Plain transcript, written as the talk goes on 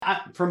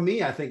For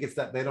me, I think it's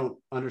that they don't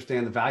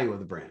understand the value of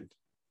the brand.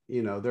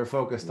 They're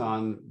focused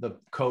on the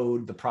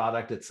code, the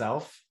product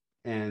itself,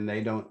 and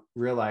they don't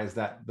realize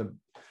that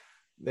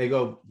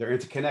they're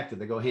interconnected.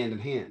 They go hand in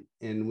hand,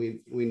 and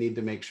we need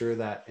to make sure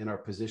that in our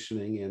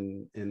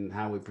positioning and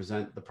how we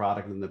present the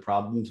product and the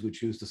problems we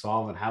choose to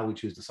solve and how we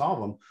choose to solve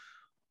them,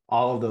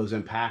 all of those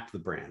impact the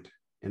brand.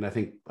 And I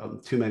think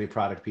too many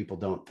product people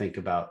don't think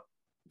about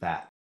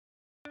that.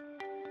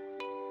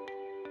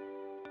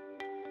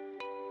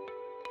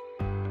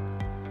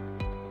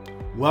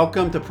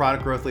 Welcome to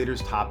Product Growth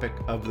Leaders Topic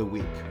of the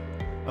Week,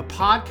 a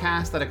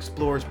podcast that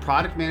explores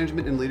product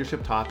management and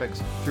leadership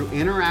topics through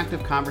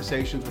interactive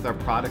conversations with our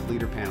product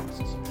leader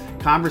panelists.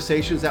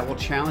 Conversations that will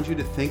challenge you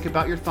to think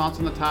about your thoughts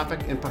on the topic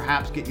and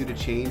perhaps get you to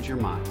change your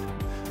mind.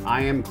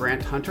 I am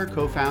Grant Hunter,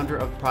 co-founder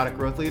of Product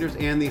Growth Leaders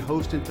and the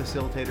host and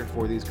facilitator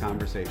for these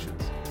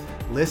conversations.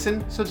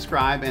 Listen,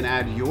 subscribe, and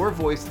add your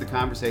voice to the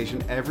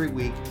conversation every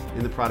week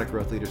in the Product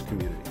Growth Leaders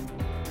community.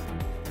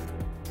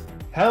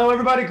 Hello,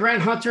 everybody.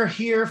 Grant Hunter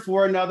here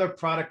for another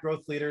Product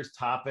Growth Leaders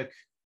Topic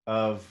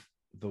of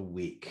the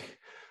Week.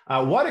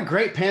 What a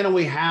great panel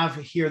we have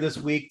here this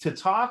week to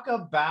talk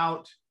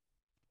about,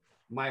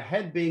 my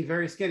head being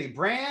very skinny,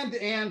 brand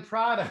and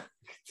product.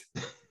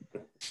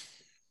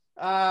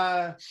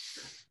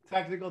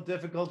 Technical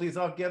difficulties.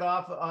 I'll get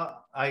off.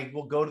 I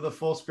will go to the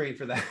full screen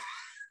for that.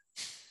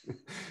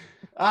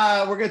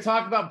 We're going to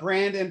talk about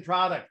brand and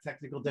product,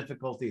 technical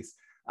difficulties.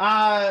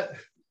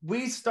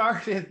 We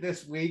started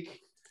this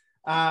week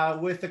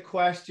with the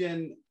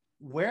question,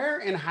 where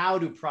and how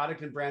do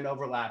product and brand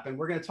overlap? And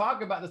we're going to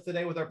talk about this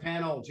today with our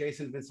panel,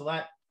 Jason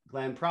Vincelette,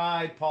 Glenn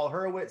Pride, Paul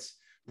Hurwitz,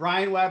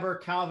 Brian Weber,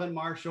 Calvin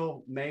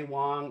Marshall, Mei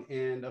Wong,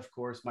 and of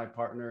course, my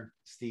partner,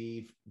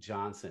 Steve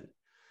Johnson.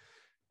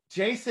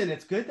 Jason,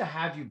 it's good to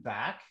have you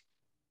back.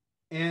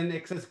 And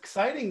it's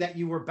exciting that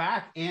you were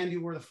back and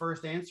you were the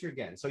first answer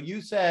again. So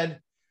you said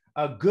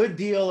a good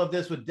deal of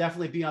this would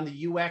definitely be on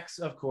the UX,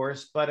 of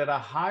course, but at a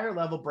higher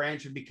level, brand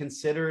should be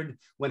considered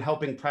when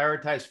helping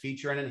prioritize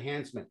feature and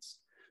enhancements.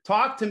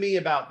 Talk to me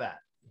about that.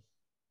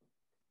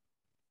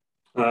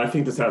 I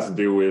think this has to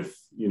do with,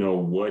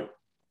 what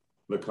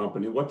the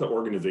company, what the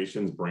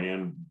organization's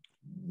brand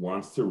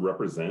wants to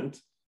represent,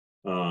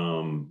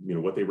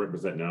 what they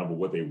represent now, but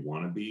what they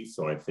want to be.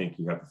 So I think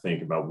you have to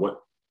think about what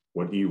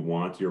do you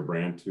want your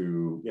brand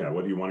to,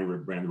 what do you want your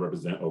brand to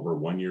represent over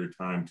 1 year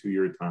time, 2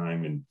 year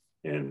time,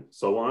 and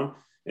so on.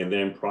 And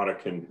then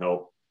product can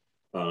help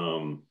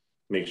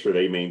make sure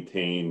they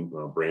maintain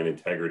brand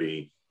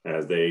integrity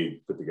as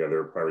they put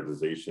together a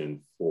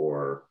prioritization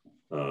for,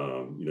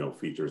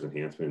 features,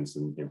 enhancements,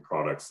 and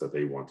products that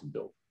they want to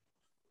build.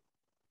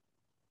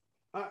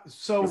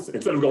 So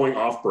instead of going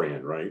off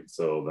brand, right?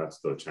 So that's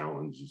the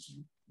challenge.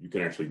 You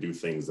can actually do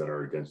things that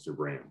are against your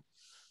brand.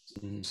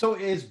 So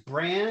is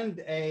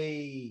brand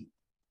a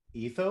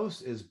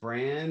ethos? Is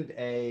brand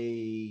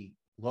a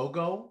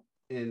logo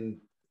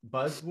in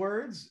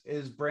buzzwords?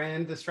 Is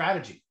brand a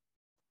strategy?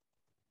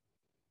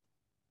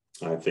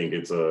 I think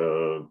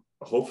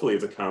hopefully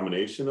it's a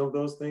combination of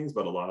those things,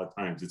 but a lot of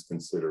times it's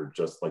considered,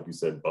 just like you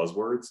said,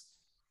 buzzwords.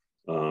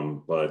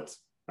 But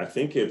I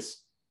think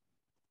it's,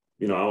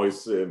 I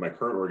always say in my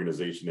current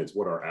organization, it's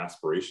what our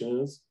aspiration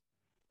is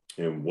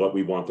and what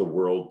we want the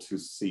world to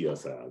see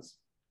us as.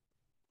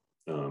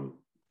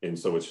 And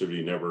so you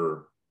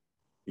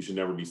should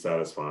never be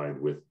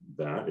satisfied with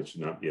that. It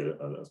should not be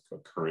a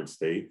current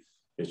state.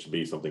 It should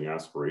be something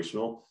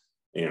aspirational,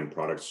 and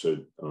products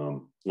should,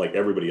 like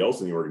everybody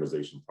else in the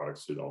organization,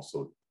 products should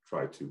also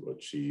try to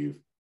achieve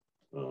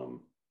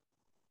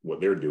what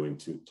they're doing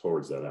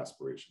towards that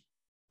aspiration.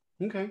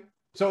 Okay.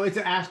 So it's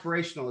an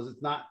aspirational.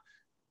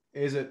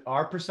 Is it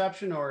our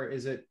perception or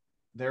is it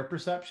their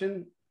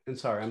perception? And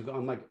sorry,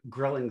 I'm like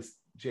grilling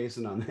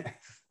Jason on this.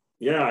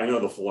 Yeah, I know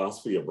the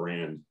philosophy of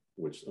brand,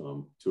 which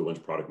to a bunch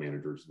of product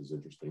managers is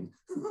interesting.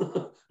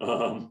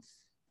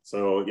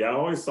 So yeah, I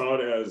always saw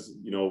it as,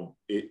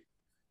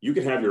 you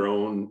can have your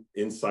own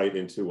insight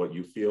into what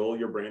you feel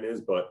your brand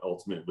is, but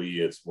ultimately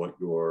it's what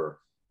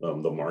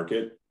the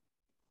market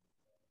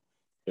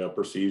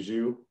perceives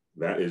you.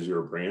 That is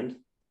your brand.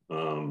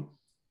 I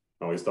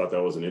always thought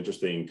that was an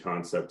interesting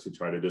concept to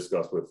try to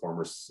discuss with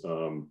former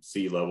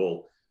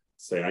C-level.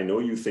 Say, I know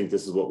you think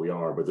this is what we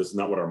are, but this is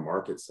not what our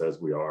market says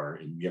we are.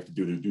 And we have to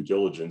do the due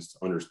diligence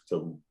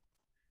to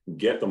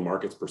get the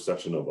market's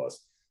perception of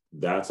us.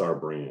 That's our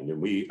brand.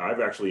 And I've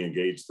actually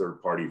engaged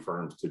third-party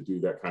firms to do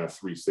that kind of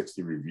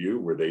 360 review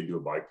where they do a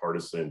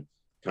bipartisan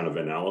kind of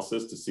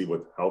analysis to see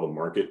how the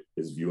market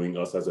is viewing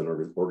us as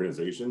an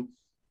organization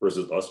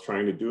versus us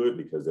trying to do it,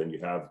 because then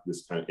you have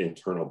this kind of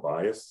internal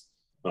bias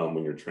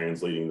when you're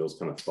translating those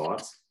kind of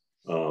thoughts.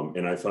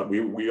 And I thought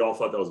we all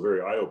thought that was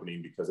very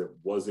eye-opening because it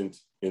wasn't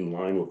in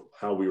line with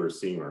how we were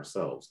seeing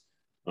ourselves.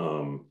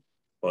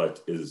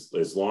 But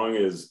as long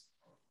as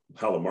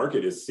how the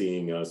market is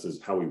seeing us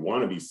is how we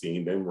want to be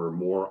seen, then we're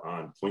more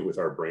on point with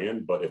our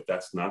brand. But if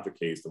that's not the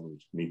case, then we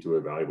need to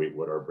evaluate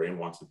what our brand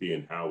wants to be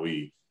and how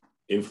we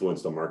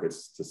influence the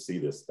markets to see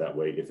this that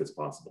way, if it's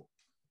possible.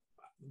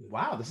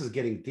 Wow, this is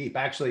getting deep.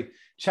 Actually,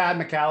 Chad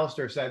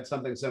McAllister said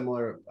something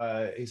similar.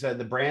 He said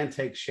the brand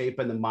takes shape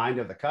in the mind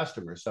of the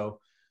customer. So,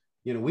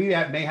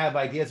 may have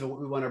ideas of what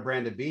we want our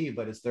brand to be,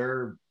 but it's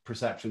their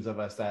perceptions of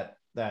us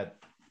that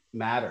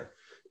matter.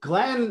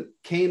 Glenn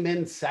came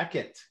in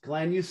second.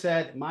 Glenn, you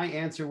said my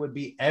answer would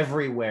be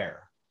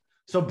everywhere.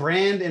 So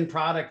brand and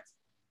product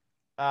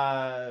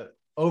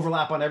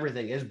overlap on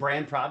everything. Is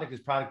brand product?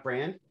 Is product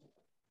brand?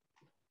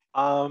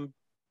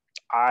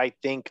 I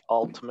think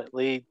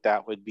ultimately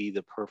that would be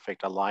the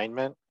perfect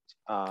alignment,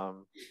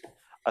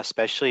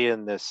 especially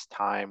in this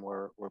time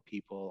where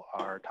people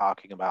are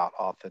talking about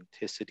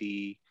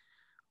authenticity,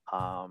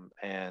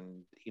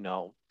 and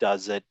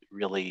does it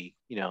really,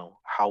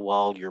 how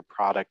well your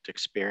product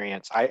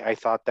experience. I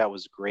thought that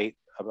was great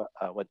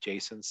about what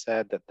Jason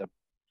said,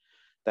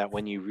 that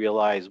when you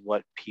realize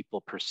what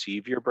people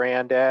perceive your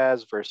brand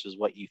as versus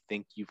what you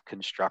think you've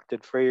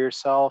constructed for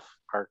yourself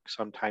are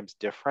sometimes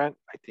different.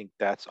 I think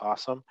that's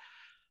awesome.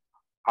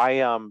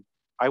 I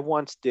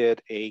once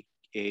did a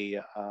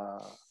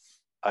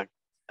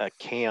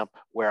camp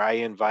where I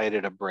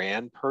invited a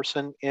brand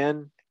person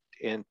in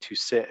and to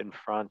sit in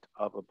front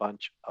of a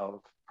bunch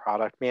of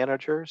product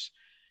managers,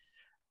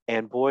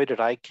 and boy did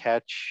I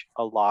catch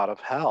a lot of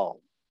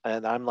hell.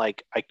 And I'm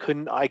like, I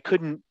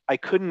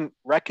couldn't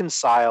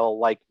reconcile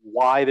like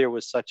why there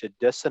was such a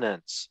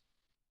dissonance,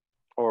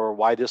 or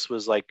why this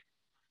was like,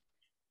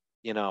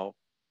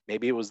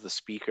 maybe it was the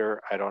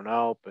speaker, I don't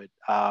know, but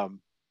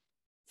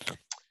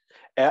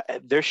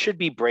there should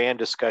be brand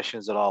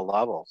discussions at all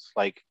levels,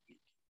 like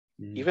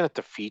even at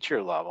the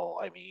feature level.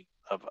 I mean,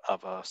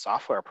 of a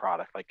software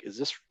product, like, is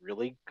this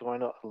really going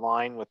to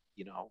align with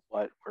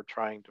what we're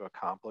trying to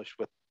accomplish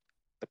with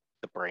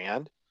the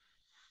brand?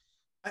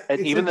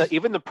 And even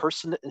the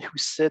person who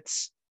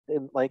sits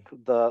in, like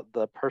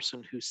the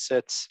person who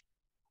sits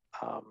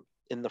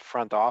in the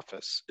front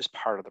office is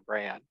part of the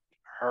brand.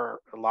 A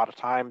lot of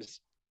times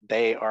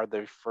they are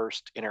the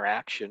first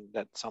interaction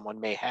that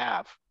someone may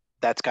have.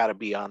 That's got to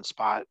be on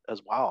spot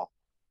as well.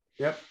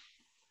 Yep.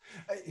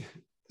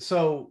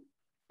 So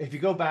if you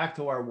go back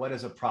to our what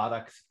is a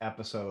product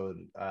episode,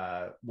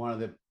 one of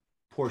the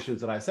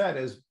portions that I said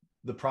is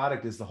the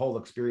product is the whole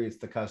experience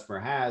the customer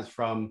has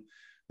from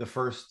the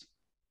first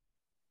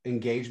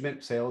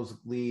engagement, sales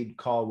lead,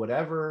 call,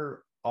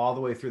 whatever, all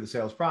the way through the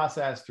sales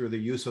process, through the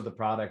use of the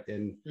product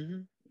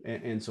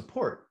and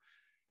support.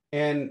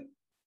 And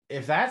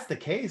if that's the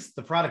case,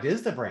 the product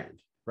is the brand,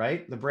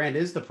 right? The brand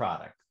is the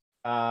product.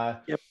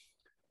 Yep.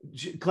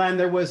 Glenn,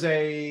 there was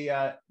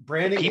a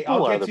branding.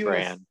 People are the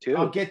brand too.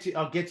 I'll get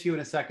to you in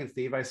a second,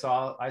 Steve. I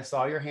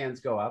saw your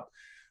hands go up.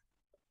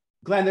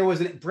 Glenn, there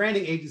was a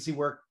branding agency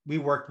we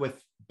worked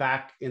with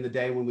back in the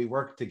day when we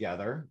worked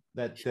together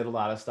that did a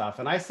lot of stuff.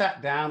 And I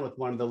sat down with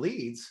one of the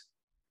leads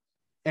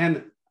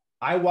and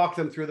I walked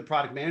them through the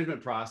product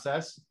management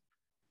process,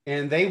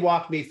 and they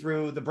walked me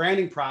through the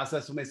branding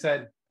process. And they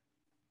said,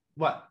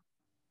 what?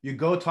 You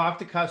go talk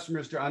to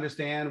customers to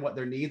understand what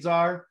their needs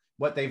are,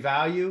 what they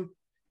value,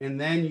 and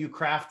then you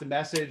craft a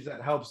message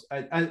that helps.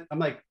 I'm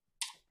like,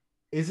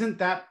 isn't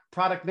that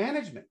product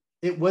management?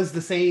 It was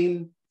the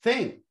same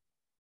thing.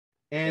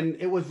 And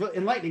it was really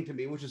enlightening to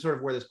me, which is sort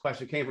of where this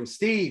question came from.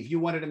 Steve, you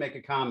wanted to make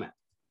a comment.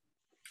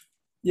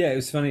 Yeah, it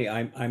was funny.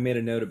 I made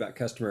a note about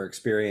customer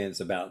experience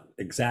about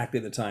exactly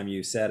the time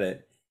you said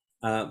it.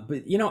 But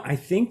I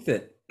think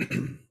that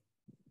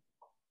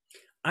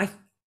I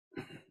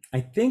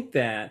think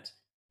that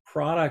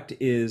product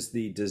is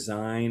the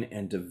design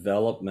and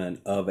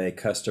development of a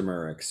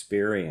customer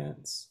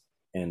experience,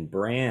 and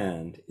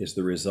brand is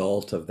the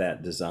result of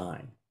that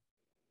design.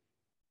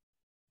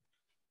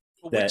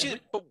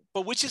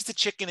 Which is the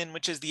chicken and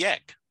which is the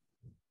egg?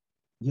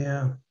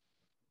 Yeah.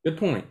 Good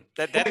point.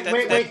 That's what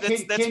I've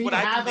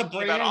been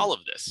thinking about all of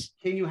this.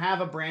 Can you have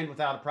a brand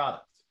without a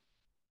product?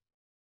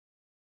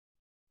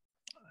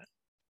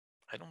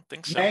 I don't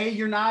think so. Hey,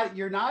 you're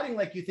nodding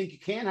like you think you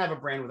can have a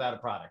brand without a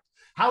product.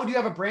 How would you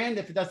have a brand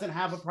if it doesn't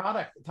have a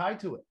product tied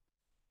to it?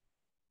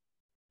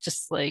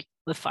 Just like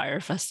the Fire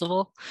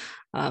Festival.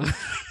 No,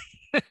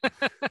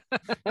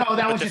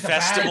 that was just a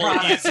bad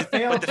product.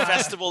 But the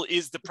festival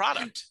is the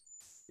product.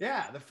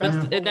 Yeah, the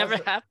festival. It never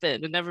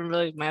happened. It never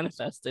really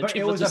manifested. But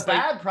it was a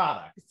bad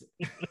product.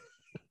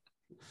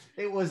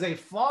 It was a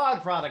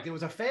flawed product. It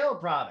was a failed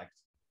product.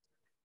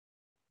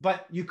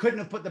 But you couldn't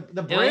have put the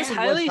brand. It was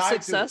highly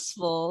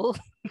successful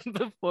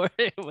before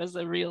it was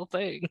a real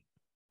thing.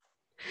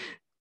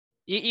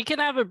 You can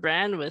have a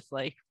brand with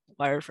like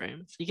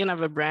wireframes. You can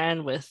have a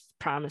brand with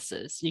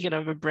promises. You can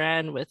have a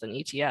brand with an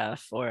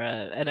ETF or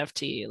a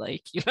NFT.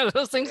 Like,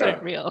 those things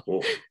aren't real.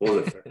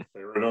 Well,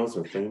 Theranos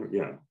or thing,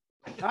 yeah.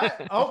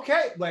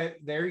 Okay, well,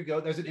 there you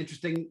go. There's an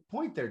interesting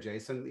point there,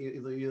 Jason.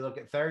 You look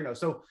at Theranos.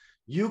 So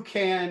you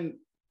can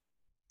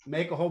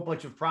make a whole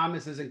bunch of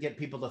promises and get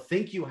people to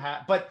think you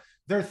have, but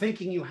they're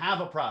thinking you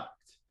have a product.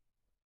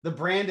 The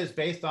brand is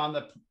based on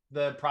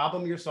the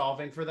problem you're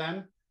solving for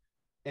them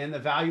and the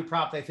value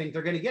prop they think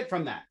they're going to get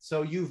from that.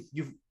 So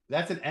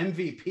that's an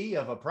MVP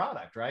of a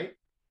product, right?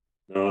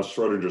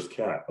 Schrodinger's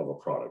cat of a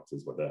product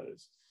is what that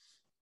is.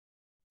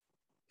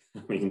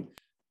 I mean,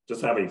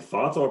 just having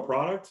thoughts of a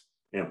product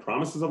and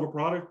promises of a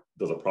product,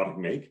 does a product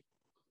make?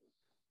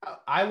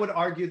 I would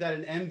argue that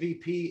an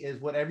MVP is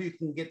whatever you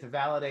can get to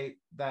validate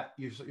that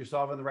you're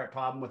solving the right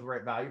problem with the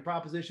right value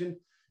proposition.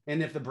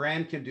 And if the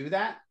brand can do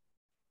that,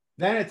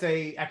 then it's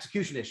a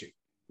execution issue,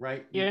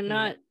 right? You're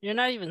not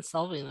even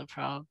solving the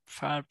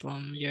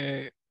problem.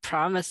 You're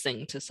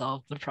promising to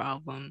solve the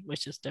problem,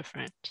 which is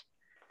different,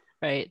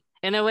 right?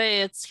 In a way,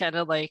 it's kind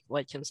of like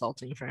what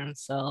consulting firms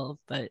sell,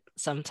 but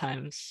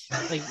sometimes,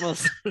 like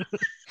most,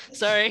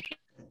 sorry.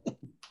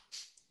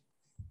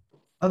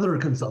 Other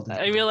consultants.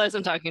 I realize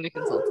I'm talking to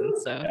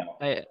consultants, so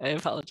I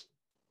apologize.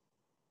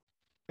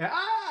 Yeah,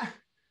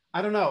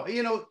 I don't know.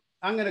 You know,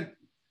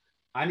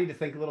 I need to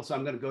think a little, so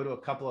I'm going to go to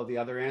a couple of the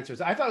other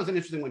answers. I thought it was an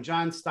interesting one.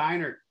 John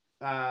Steiner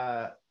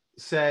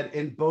said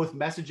in both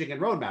messaging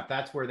and roadmap,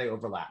 that's where they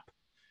overlap,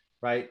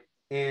 right?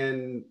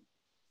 And,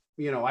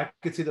 you know, I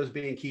could see those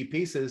being key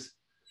pieces.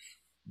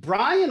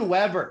 Brian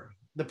Weber,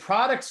 the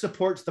product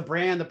supports the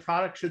brand. The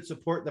product should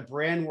support the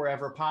brand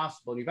wherever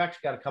possible. And you've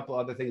actually got a couple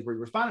other things where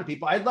you respond to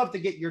people. I'd love to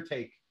get your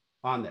take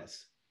on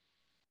this.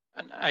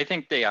 I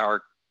think they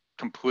are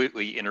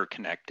completely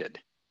interconnected.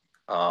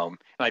 And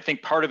I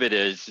think part of it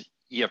is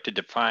you have to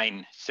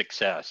define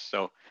success.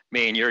 So,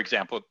 May, in your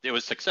example, it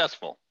was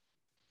successful.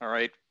 All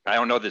right. I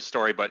don't know this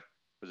story, but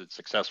was it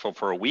successful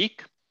for a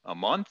week, a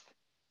month?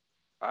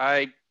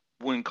 I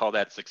wouldn't call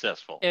that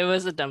successful. It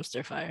was a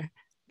dumpster fire.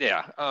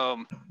 Yeah.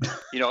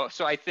 You know,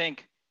 so I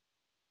think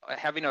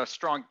having a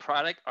strong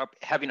product,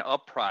 having a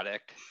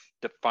product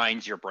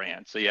defines your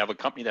brand. So you have a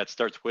company that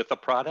starts with a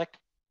product.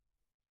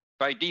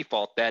 By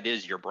default, that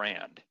is your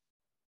brand.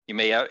 You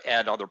may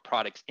add other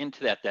products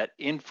into that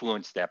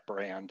influence that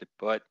brand,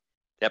 but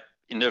that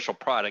initial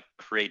product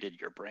created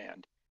your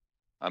brand.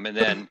 And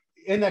then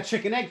in that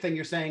chicken egg thing,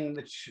 you're saying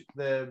that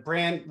the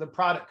brand, the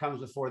product comes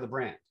before the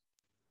brand.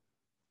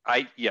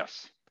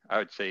 Yes, I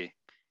would say,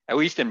 at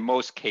least in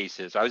most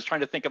cases. I was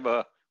trying to think of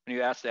when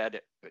you asked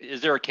that,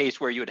 is there a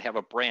case where you would have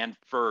a brand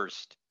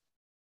first,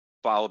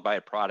 followed by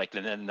a product,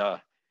 and then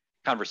the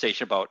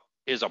conversation about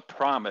is a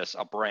promise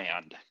a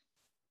brand?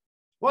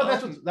 Well,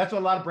 that's what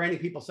a lot of branding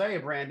people say a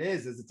brand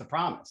is it's a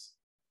promise.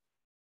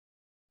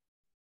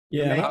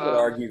 Yeah, I would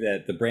argue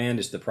that the brand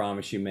is the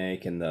promise you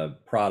make and the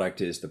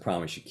product is the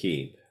promise you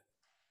keep.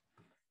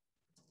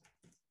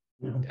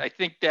 I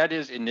think that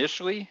is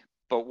initially,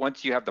 but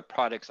once you have the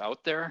products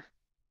out there,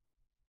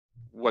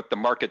 what the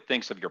market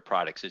thinks of your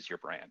products is your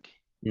brand.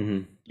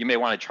 Mm-hmm. You may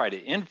want to try to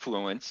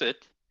influence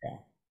it,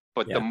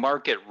 but the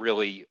market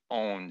really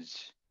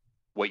owns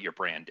what your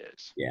brand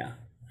is. Yeah.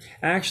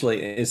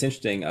 Actually, it's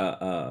interesting.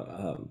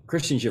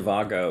 Christian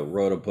Zhivago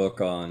wrote a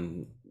book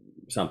on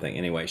something.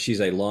 Anyway,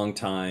 she's a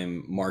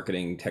longtime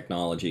marketing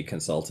technology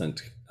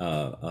consultant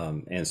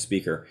and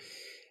speaker.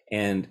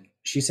 And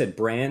she said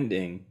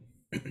branding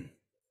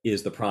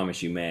is the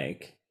promise you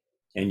make,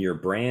 and your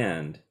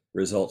brand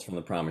results from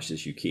the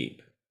promises you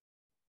keep.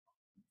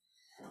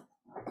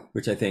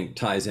 Which I think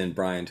ties in,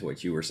 Brian, to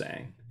what you were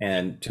saying.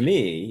 And to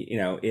me, you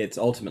know, it's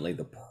ultimately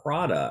the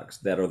products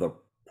that are the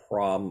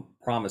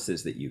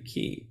promises that you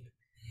keep.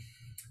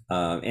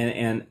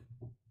 And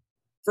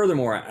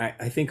furthermore,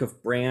 I think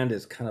of brand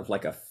as kind of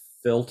like a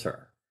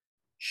filter.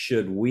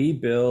 Should we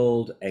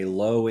build a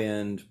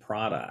low-end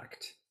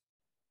product?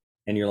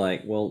 And you're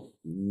like, well,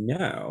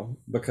 no,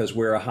 because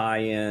we're a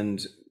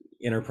high-end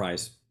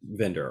enterprise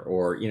vendor.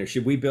 Or, you know,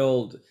 should we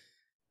build,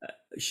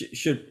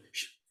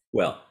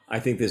 well, I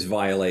think this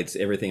violates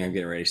everything I'm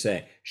getting ready to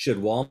say. Should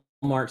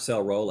Walmart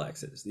sell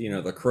Rolexes? You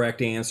know, the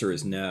correct answer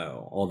is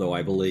no, although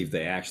I believe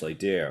they actually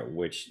do,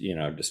 which, you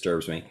know,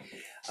 disturbs me.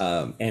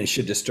 And it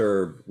should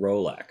disturb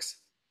Rolex.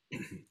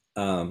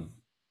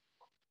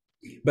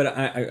 But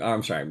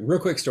I'm sorry, real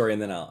quick story,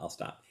 and then I'll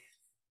stop.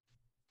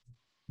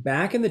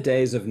 Back in the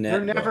days of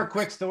netbooks. They're never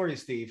quick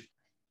stories, Steve.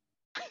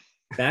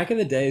 Back in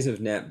the days of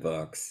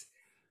netbooks,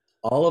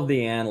 all of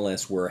the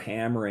analysts were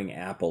hammering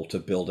Apple to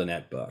build a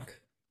netbook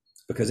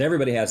because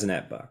everybody has a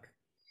netbook.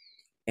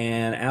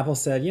 And Apple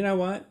said, you know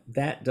what?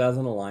 That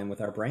doesn't align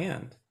with our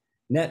brand.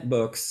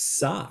 Netbooks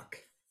suck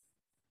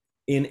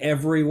in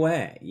every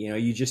way. You know,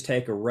 you just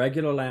take a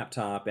regular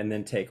laptop and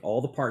then take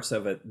all the parts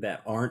of it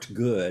that aren't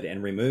good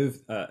and remove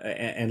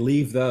and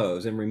leave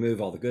those and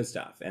remove all the good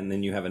stuff. And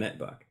then you have a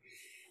netbook.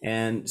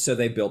 And so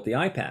they built the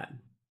iPad,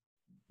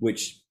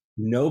 which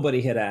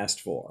nobody had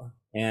asked for.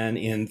 And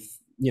in,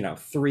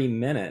 3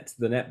 minutes,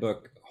 the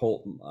netbook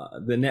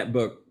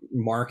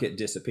market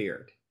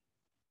disappeared.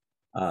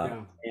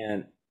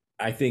 And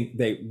I think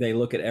they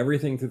look at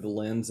everything through the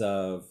lens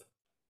of,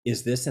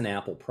 is this an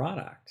Apple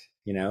product?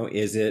 You know,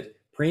 is it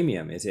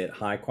premium? Is it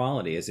high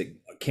quality?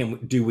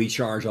 Do we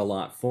charge a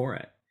lot for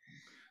it?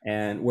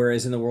 And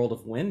whereas in the world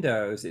of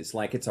Windows, it's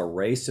like it's a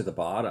race to the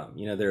bottom.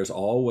 You know, there's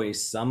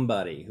always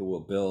somebody who will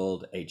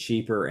build a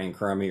cheaper and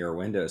crummier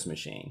Windows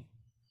machine.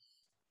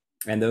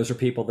 And those are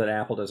people that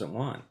Apple doesn't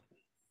want.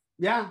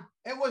 Yeah,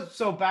 it was.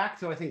 So back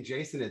to, I think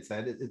Jason had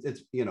said,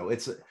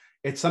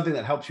 It's something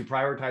that helps you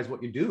prioritize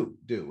what you do.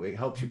 It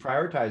helps you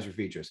prioritize your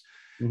features.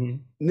 Mm-hmm.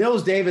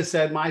 Nils Davis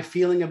said, my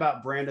feeling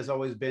about brand has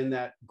always been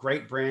that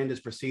great brand is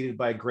preceded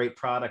by great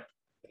product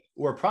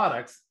or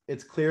products.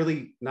 It's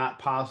clearly not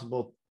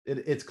possible.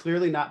 It's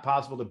clearly not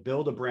possible to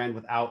build a brand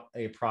without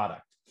a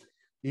product.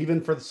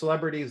 Even for the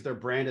celebrities, their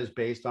brand is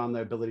based on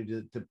their ability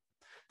to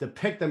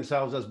depict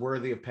themselves as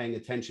worthy of paying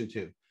attention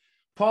to.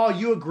 Paul,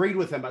 you agreed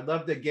with him. I'd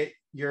love to get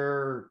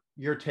your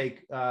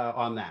take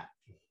on that.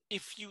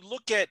 If you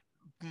look at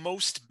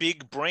most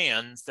big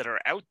brands that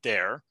are out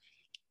there,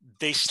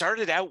 they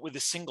started out with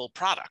a single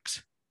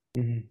product.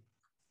 Mm-hmm.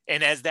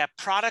 And as that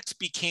product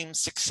became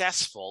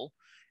successful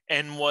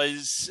and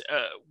was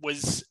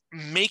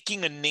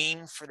making a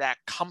name for that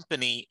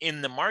company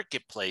in the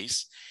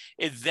marketplace,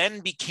 it then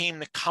became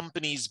the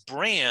company's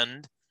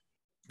brand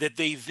that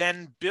they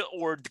then built,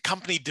 or the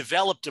company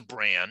developed a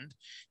brand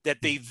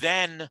that they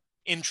then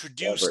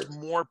introduced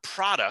more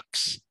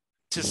products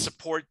to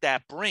support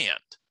that brand.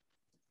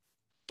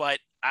 But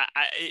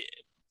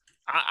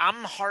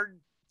I'm hard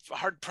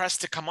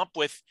pressed to come up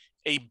with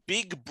a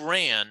big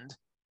brand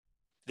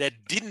that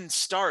didn't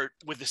start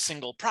with a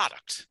single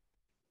product.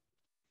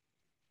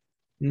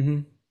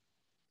 Mm-hmm.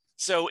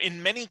 So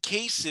in many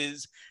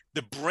cases,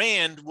 the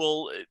brand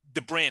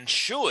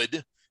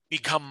should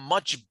become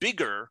much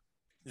bigger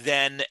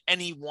than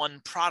any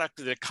one product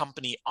that a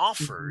company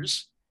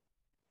offers,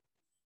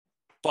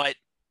 but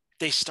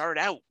they start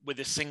out with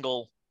a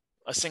single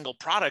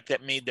product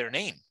that made their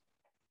name.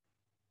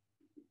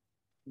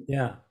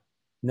 Yeah.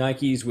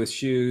 Nikes with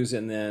shoes,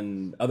 and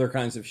then other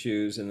kinds of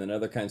shoes, and then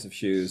other kinds of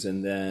shoes,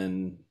 and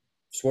then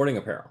sporting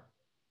apparel.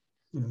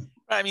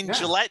 I mean,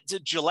 yeah.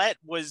 Gillette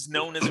was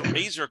known as a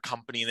razor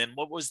company. Then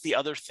what was the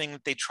other thing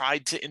that they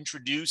tried to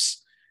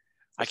introduce?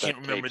 I can't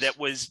remember. Tapes. That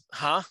was,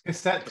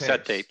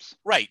 Cassette tapes.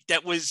 Right.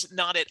 That was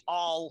not at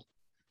all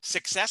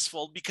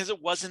successful because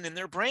it wasn't in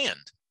their brand.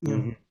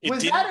 Mm-hmm.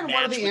 Was that in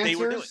one of the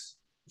answers?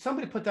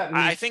 Somebody put that in.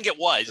 I think it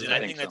was, and I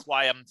think that's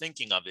why I'm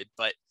thinking of it.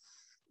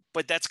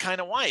 But that's kind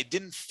of why it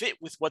didn't fit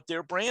with what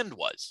their brand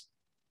was.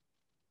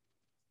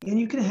 And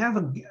you can have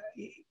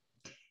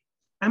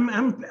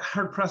I'm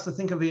hard pressed to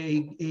think of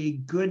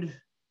a good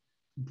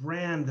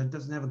brand that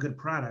doesn't have a good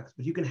product,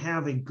 but you can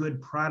have a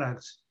good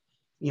product,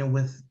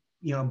 with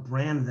a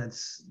brand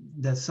that's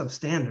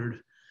substandard,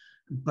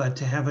 but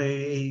to have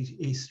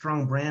a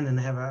strong brand and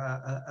have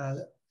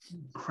a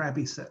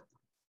crappy set.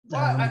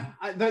 Well,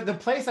 the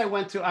place I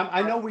went to,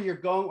 I know where you're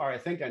going, or I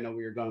think I know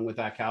where you're going with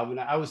that, Calvin.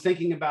 I was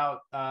thinking about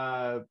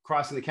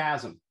Crossing the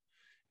Chasm,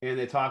 and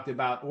they talked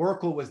about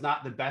Oracle was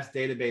not the best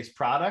database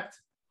product.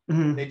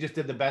 Mm-hmm. They just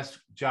did the best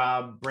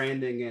job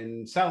branding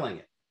and selling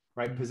it,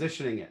 right?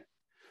 Positioning it.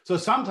 So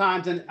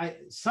sometimes, and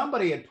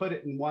somebody had put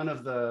it in one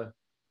of the,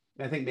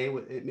 I think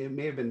it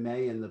may have been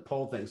May in the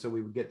poll thing, so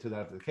we would get to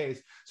that if the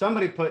case.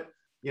 Somebody put,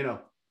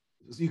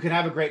 you can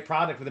have a great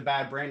product with a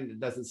bad brand that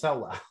doesn't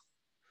sell well.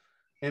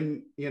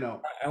 And,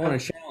 I want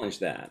to challenge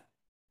that.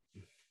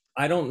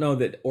 I don't know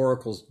that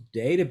Oracle's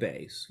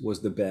database was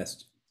the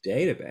best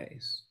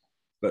database,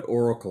 but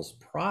Oracle's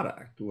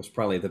product was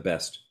probably the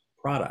best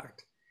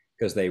product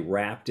because they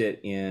wrapped it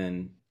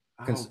in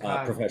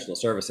professional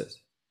services.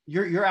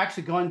 You're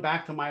actually going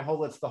back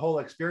to it's the whole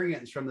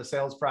experience from the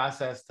sales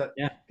process to,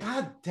 yeah.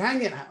 God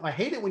dang it. I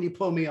hate it when you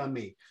pull me on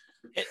me.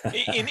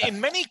 In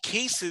many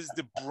cases,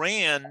 the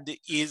brand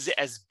is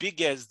as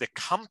big as the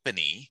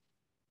company.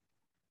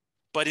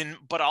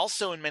 But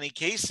also in many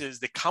cases,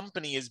 the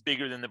company is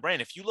bigger than the brand.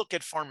 If you look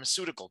at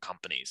pharmaceutical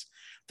companies,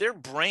 their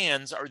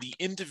brands are the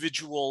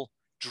individual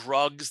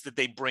drugs that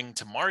they bring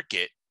to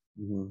market,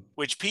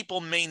 which people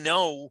may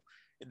know.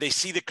 They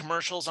see the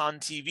commercials on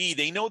TV.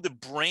 They know the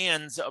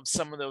brands of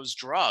some of those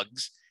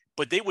drugs,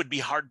 but they would be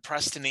hard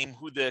pressed to name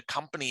who the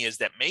company is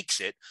that makes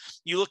it.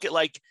 You look at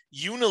like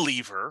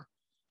Unilever,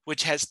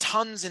 which has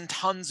tons and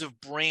tons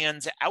of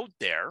brands out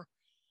there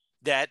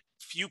that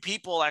few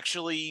people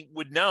actually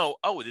would know,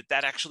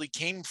 that actually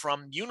came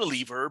from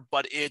Unilever,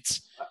 but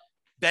it's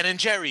Ben &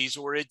 Jerry's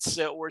or it's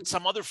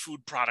some other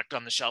food product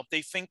on the shelf.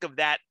 They think of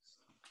that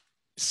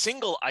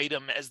single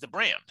item as the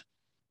brand.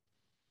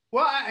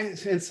 Well,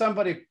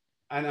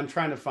 and I'm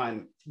trying to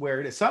find where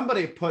it is.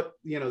 Somebody put,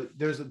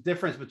 there's a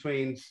difference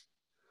between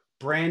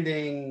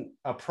branding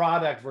a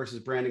product versus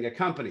branding a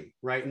company,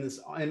 right?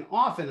 And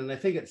often, and I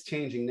think it's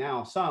changing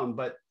now some,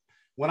 but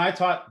when I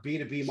taught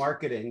B2B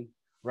marketing,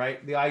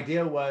 right, the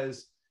idea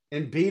was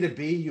in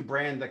B2B, you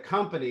brand the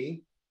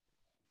company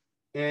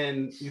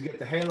and you get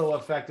the halo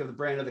effect of the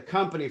brand of the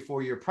company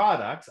for your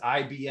products,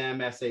 IBM,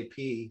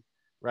 SAP,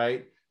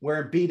 right?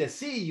 Where in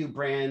B2C, you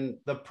brand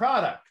the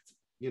product,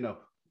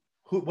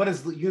 what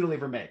does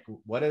Unilever make?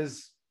 What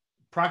does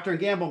Procter &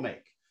 Gamble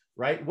make,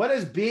 right? What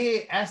does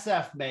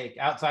BASF make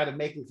outside of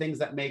making things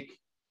that make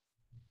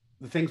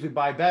the things we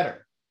buy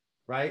better,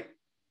 right?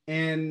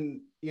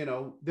 And,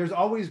 there's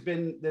always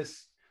been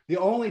this, the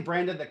only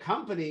brand of the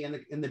company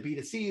in the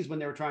B2Cs when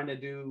they were trying to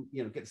do,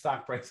 get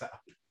stock price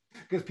up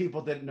because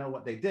people didn't know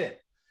what they did.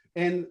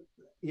 And,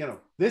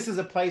 this is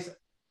a place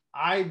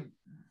I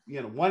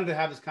wanted to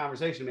have this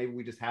conversation. Maybe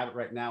we just have it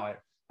right now.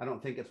 I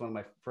don't think it's one of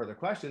my further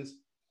questions.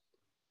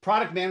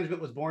 Product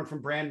management was born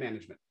from brand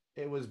management.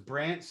 It was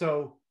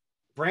so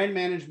brand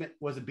management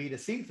was a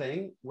B2C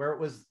thing where it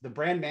was the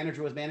brand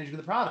manager was managing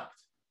the product.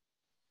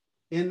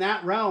 In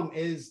that realm,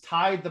 is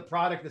tied the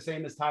product the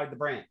same as tied the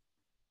brand?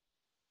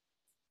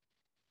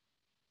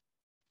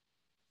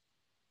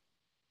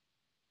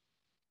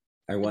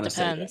 I want to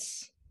say that.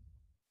 Depends.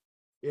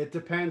 It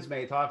depends,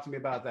 May. Talk to me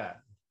about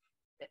that.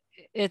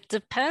 It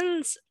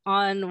depends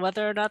on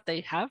whether or not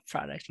they have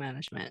product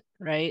management,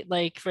 right?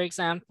 Like, for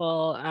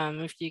example,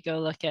 if you go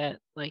look at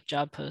like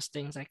job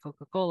postings at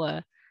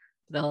Coca-Cola,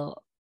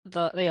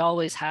 they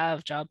always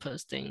have job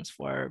postings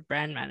for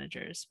brand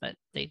managers, but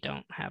they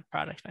don't have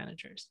product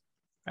managers,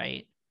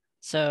 right?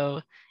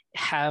 So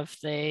have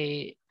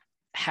they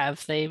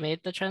made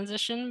the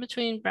transition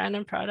between brand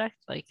and product?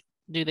 Like,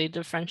 do they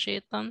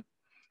differentiate them?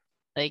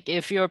 Like,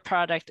 if your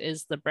product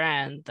is the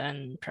brand,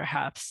 then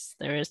perhaps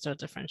there is no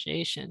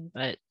differentiation.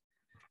 But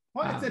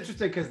well, it's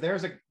interesting because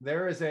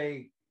there is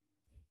a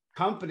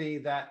company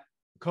that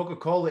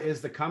Coca-Cola is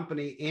the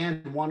company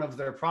and one of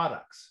their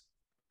products,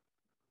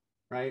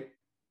 right?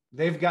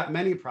 They've got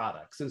many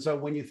products. And so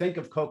when you think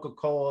of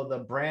Coca-Cola, the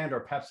brand,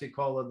 or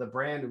Pepsi-Cola, the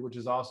brand, which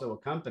is also a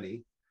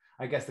company,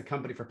 I guess the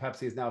company for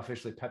Pepsi is now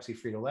officially Pepsi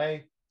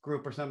Frito-Lay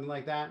Group or something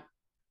like that.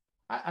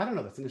 I don't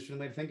know. That's an interesting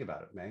way to think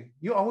about it, May.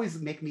 You always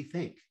make me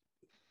think.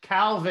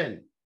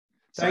 Calvin,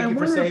 thank you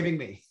for saving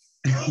me.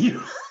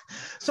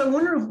 So I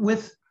wonder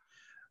if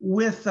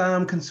with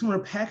consumer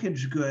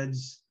packaged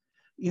goods,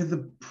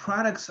 the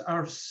products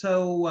are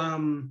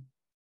so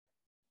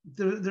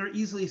they're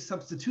easily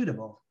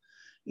substitutable.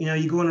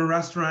 You go in a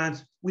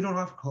restaurant, we don't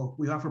offer Coke,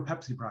 we offer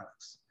Pepsi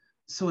products.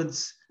 So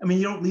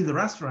you don't leave the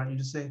restaurant, you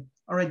just say,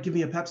 all right, give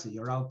me a Pepsi,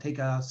 or I'll take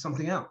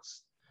something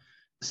else.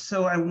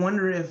 So I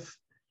wonder if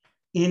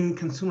in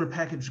consumer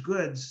packaged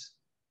goods,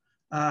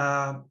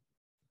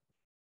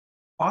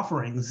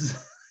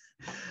 offerings,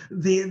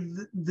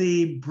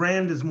 the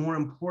brand is more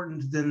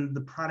important than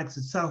the product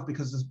itself,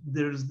 because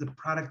the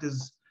product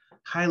is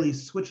highly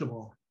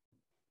switchable.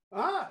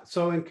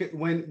 So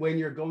when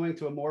you're going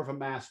to a more of a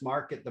mass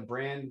market, the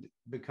brand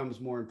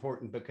becomes more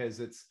important because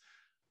it's,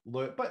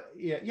 but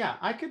yeah,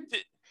 I could.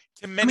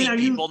 To many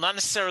people, not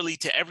necessarily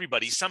to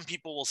everybody. Some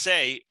people will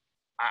say,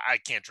 I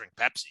can't drink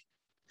Pepsi.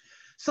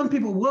 Some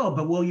people will,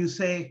 but will you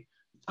say,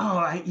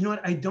 oh, you know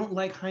what? I don't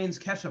like Heinz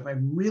ketchup. I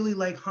really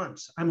like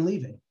Hunt's. I'm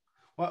leaving.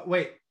 Well,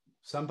 wait,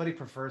 somebody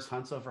prefers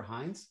Hunt's over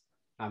Heinz?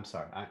 I'm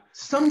sorry.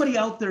 Somebody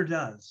out there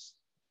does.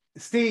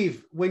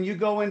 Steve, when you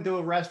go into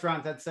a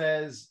restaurant that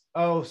says,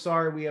 oh,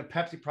 sorry, we have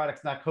Pepsi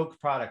products, not Coke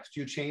products,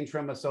 do you change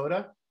from a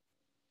soda?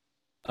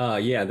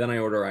 Yeah, then I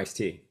order iced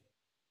tea.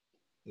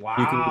 Wow.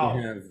 You can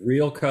either have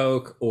real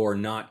Coke or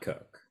not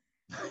Coke.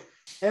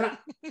 And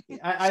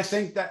I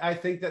think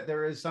that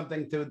there is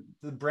something to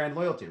the brand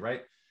loyalty,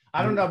 right?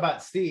 I don't know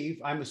about Steve.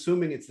 I'm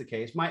assuming it's the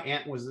case. My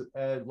aunt was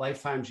a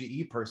lifetime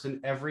GE person.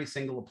 Every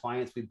single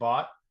appliance we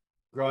bought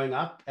growing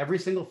up, every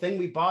single thing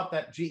we bought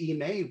that GE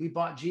made, we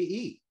bought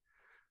GE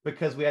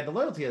because we had the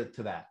loyalty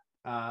to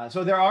that.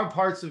 So there are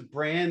parts of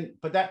brand,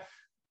 but that,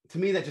 to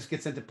me, that just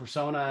gets into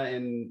persona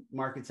and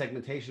market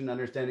segmentation,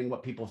 understanding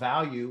what people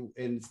value,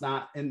 and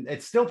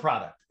it's still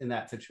product in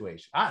that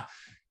situation.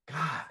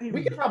 God,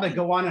 we could probably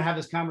go on and have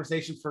this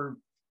conversation for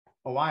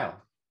a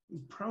while.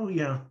 Probably,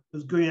 yeah. I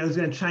was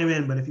going to chime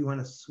in, but if you want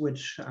to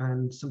switch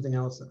on something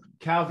else,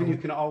 Calvin, you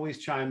can always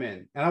chime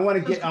in. And I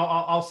want to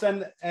I'll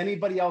send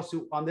anybody else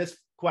who on this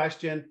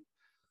question.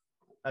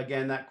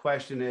 Again, that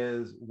question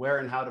is where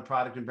and how do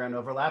product and brand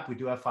overlap? We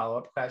do have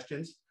follow-up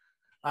questions.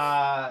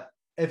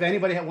 If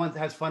anybody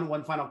has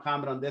one final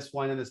comment on this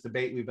one in this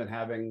debate we've been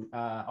having,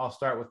 I'll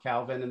start with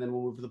Calvin, and then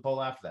we'll move to the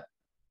poll after that.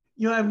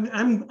 I'm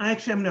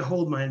going to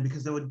hold mine,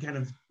 because that would kind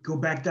of go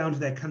back down to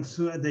that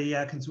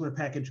consumer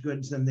packaged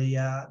goods and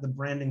the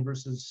branding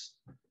versus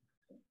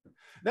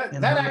that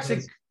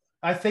actually,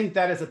 I think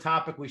that is a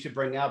topic we should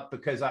bring up,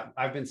 because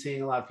I've been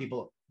seeing a lot of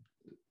people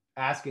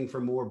asking for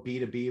more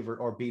B2B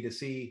or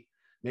B2C.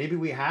 Maybe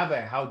we have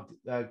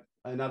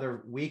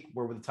another week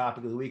where the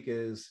topic of the week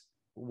is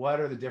what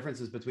are the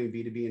differences between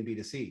B2B and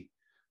B2C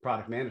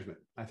product management.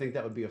 I think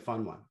that would be a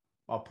fun one.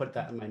 I'll put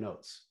that in my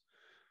notes.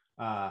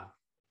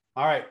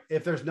 All right,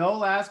 if there's no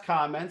last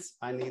comments,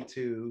 I need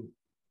to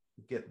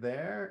get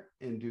there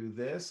and do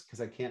this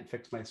because I can't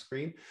fix my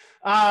screen.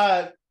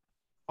 Our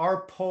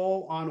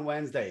poll on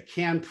Wednesday: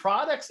 can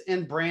products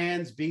and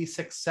brands be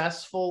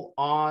successful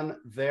on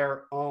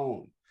their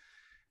own?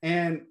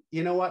 And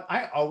you know what?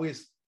 I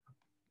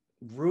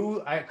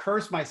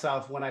curse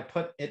myself when I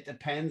put "it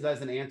depends"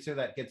 as an answer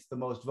that gets the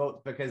most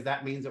votes, because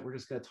that means that we're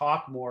just going to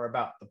talk more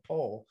about the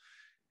poll.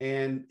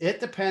 And it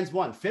depends.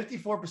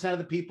 54% of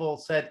the people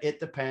said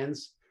it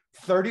depends.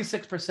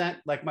 36%,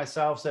 like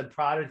myself, said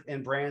product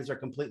and brands are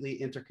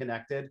completely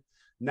interconnected.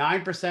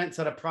 9%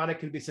 said a product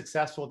can be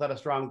successful without a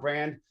strong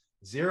brand.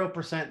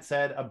 0%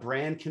 said a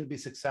brand can be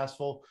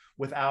successful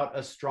without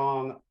a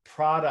strong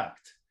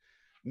product.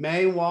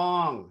 May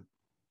Wong,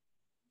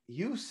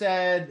 you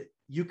said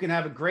you can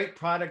have a great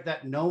product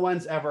that no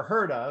one's ever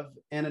heard of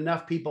and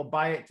enough people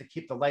buy it to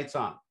keep the lights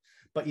on.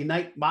 but you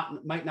might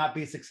not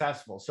be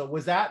successful. So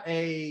was that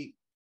a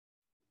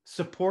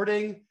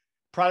supporting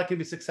product can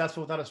be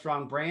successful without a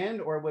strong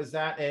brand, or was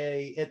that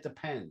it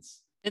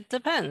depends? It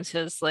depends,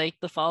 because like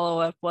the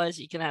follow-up was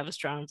you can have a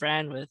strong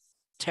brand with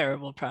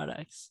terrible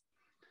products.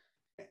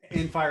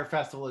 Infire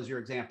Festival is your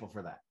example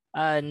for that.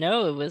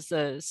 No, it was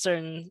a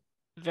certain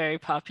very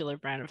popular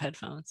brand of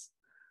headphones.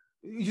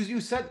 You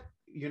said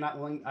you're not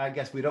willing. I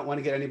guess we don't want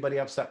to get anybody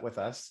upset with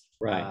us,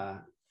 Right.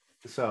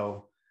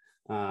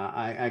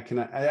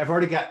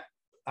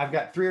 I've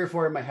got 3 or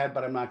 4 in my head,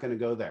 but I'm not going to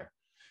go there.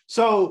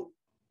 So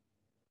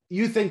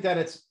you think that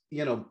it's,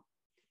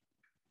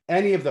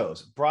 any of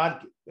those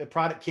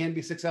product can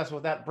be successful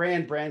without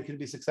brand can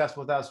be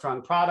successful without a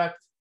strong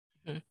product.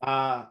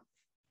 I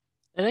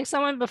think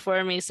someone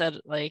before me said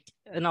like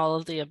an all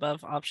of the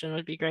above option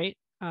would be great.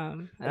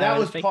 That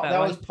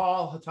was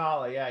Paul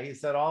Hatala. Yeah, he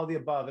said all of the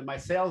above. In my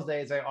sales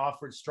days, I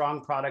offered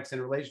strong products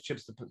and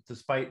relationships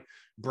despite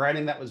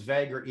branding that was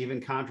vague or even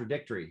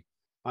contradictory.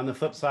 On the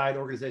flip side,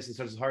 organizations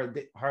such as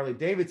Harley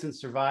Davidson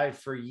survived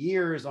for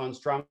years on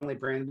strongly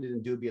branded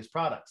and dubious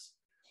products.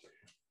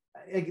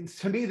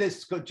 To me,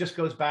 this just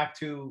goes back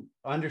to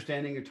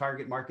understanding your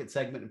target market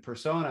segment and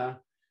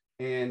persona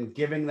and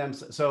giving them.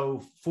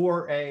 So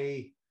for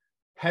a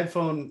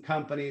headphone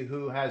company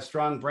who has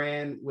strong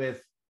brand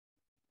with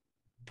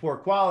poor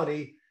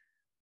quality,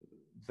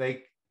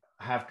 they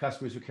have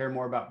customers who care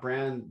more about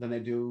brand than they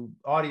do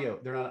audio.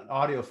 They're not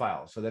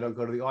audiophiles, so they don't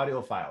go to the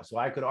audiophile. So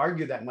I could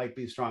argue that might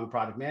be strong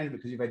product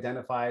management because you've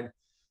identified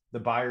the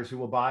buyers who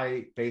will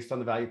buy based on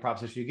the value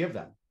proposition you give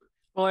them.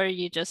 Or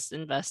you just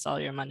invest all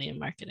your money in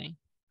marketing.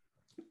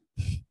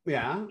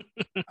 Yeah.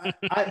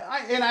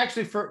 And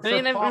actually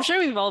I'm sure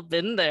we've all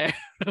been there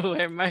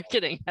where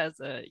marketing has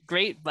a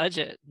great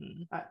budget.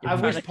 I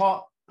wish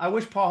Paul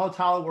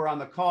Hatala were on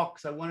the call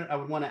because I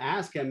would want to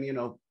ask him,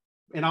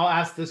 and I'll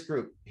ask this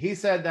group. He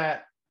said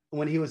that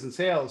when he was in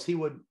sales,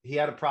 he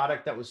had a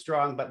product that was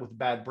strong, but with a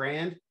bad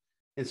brand.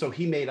 And so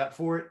he made up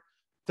for it.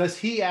 Does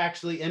he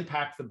actually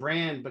impact the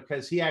brand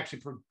because he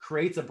actually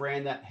creates a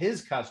brand that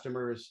his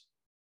customers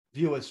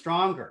view as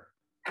stronger?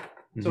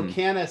 Mm-hmm. So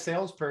can a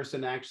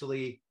salesperson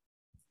actually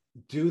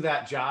do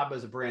that job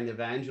as a brand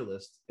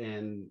evangelist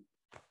and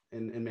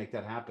make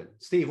that happen?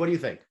 Steve, what do you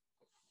think?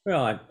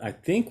 Well, I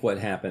think what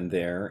happened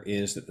there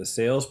is that the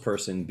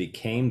salesperson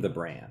became the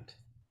brand.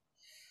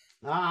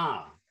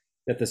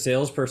 That the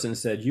salesperson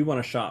said, you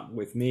want to shop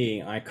with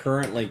me. I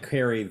currently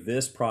carry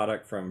this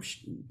product from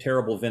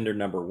terrible vendor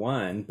number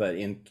 1, but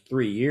in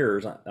 3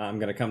 years, I'm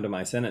going to come to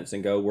my sentence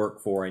and go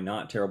work for a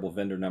not terrible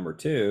vendor number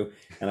 2.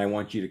 And I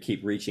want you to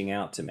keep reaching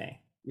out to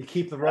me. You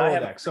keep the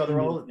Rolodex. So the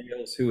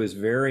Rolodex, who is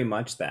very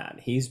much that.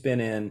 He's been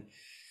in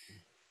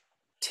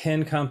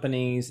 10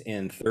 companies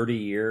in 30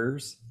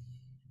 years,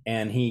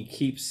 and he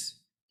keeps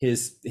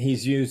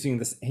he's using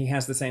this. He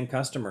has the same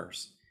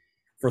customers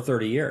for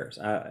 30 years.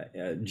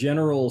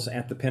 Generals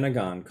at the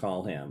Pentagon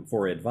call him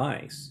for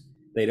advice.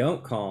 They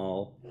don't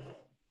call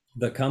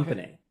the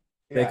company.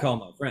 They call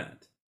my friend.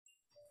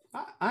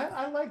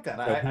 I like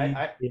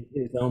that. So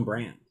his own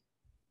brand,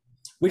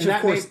 which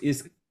of course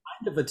is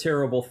of a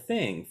terrible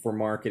thing for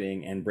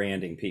marketing and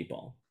branding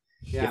people.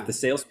 If the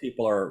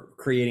salespeople are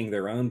creating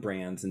their own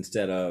brands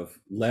instead of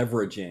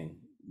leveraging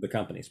the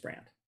company's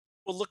brand.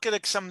 Well, look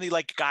at somebody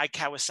like Guy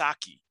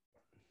Kawasaki.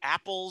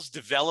 Apple's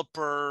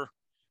developer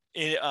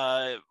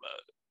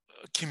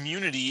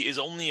community is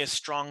only as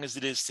strong as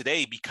it is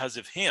today because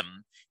of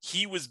him.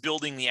 He was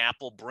building the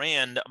Apple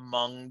brand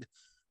among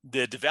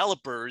the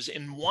developers,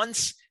 and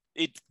once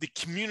the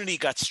community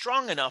got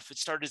strong enough, it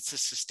started to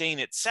sustain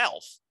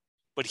itself.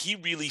 But he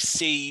really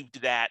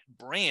saved that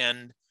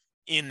brand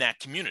in that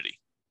community.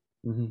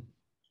 Mm-hmm.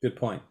 Good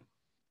point.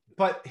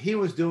 But he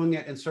was doing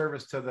it in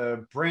service to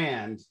the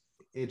brand.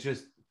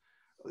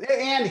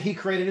 And he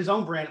created his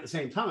own brand at the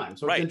same time.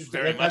 So it's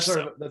interesting.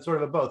 That's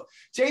sort of a both.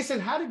 Jason,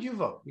 how did you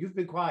vote? You've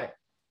been quiet.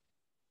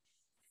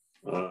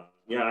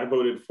 I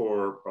voted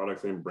for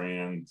products and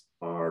brands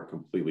are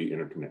completely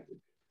interconnected.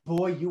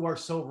 Boy, you are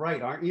so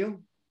right, aren't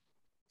you?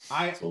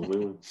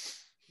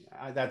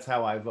 That's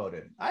how I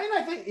voted.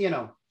 I think,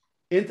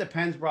 it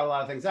depends, brought a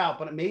lot of things out,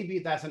 but maybe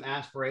that's an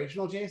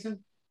aspirational,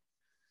 Jason,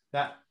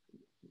 that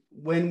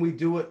when we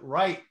do it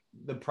right,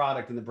 the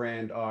product and the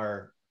brand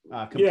are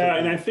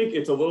and I think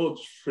it's a little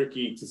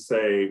tricky to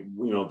say,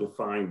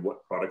 define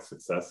what product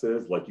success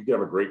is. Like you can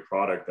have a great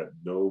product that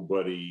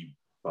nobody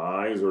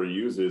buys or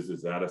uses.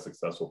 Is that a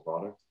successful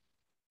product?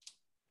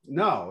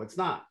 No, it's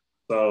not.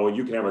 So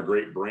you can have a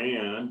great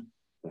brand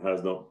that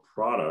has no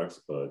products,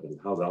 but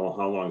how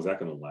long is that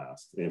going to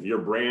last? And if your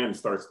brand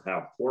starts to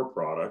have poor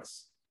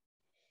products,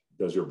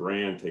 does your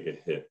brand take a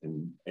hit,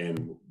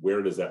 and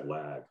where does that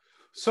lag?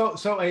 So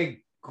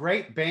a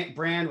great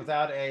brand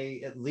without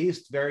a at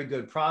least very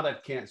good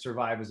product can't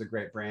survive as a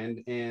great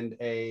brand, and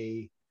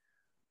a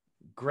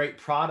great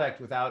product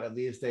without at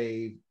least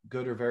a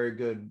good or very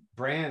good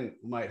brand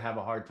might have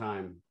a hard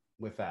time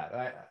with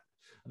that.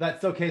 That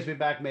still takes me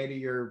back maybe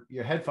your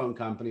headphone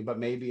company, but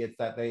maybe it's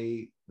that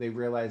they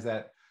realize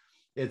that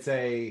it's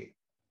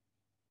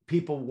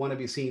people want to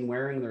be seen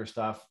wearing their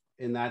stuff.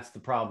 and that's the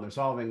problem they're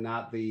solving,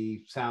 not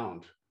the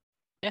sound.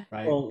 Yeah.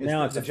 Right. Well,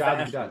 now it's the a job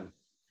to be fashion. done.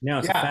 Now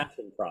it's Yeah. a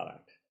fashion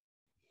product.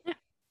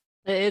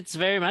 It's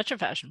very much a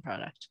fashion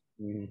product.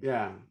 Mhm.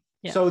 Yeah.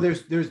 Yeah. So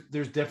there's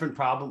different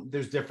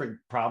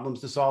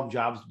problems to solve,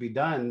 jobs to be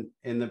done,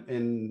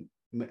 and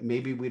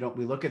maybe we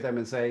look at them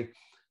and say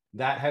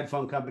that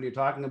headphone company you're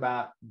talking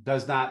about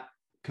does not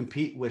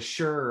compete with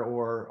Shure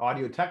or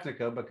Audio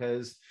Technica,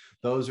 because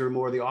those are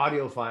more the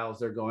audiophiles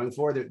they're going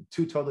for. They're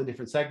two totally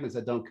different segments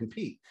that don't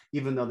compete,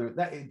 even though they're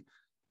that.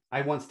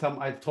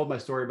 I've told my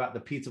story about the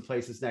pizza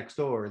places next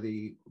door,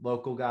 the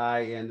local guy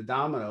and the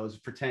Domino's.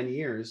 For 10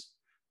 years,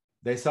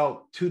 they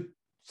sell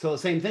the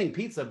same thing,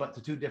 pizza, but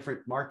to two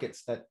different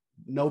markets that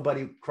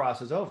nobody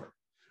crosses over.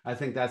 I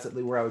think that's at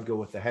least where I would go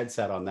with the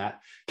headset on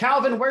that.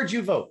 Calvin, where'd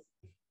you vote?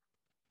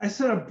 I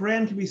said a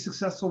brand can be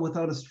successful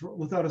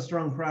without a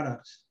strong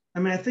product. I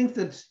mean, I think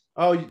that.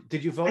 Oh,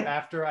 did you vote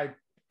after I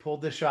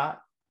pulled the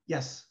shot?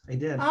 Yes, I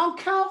did. Oh,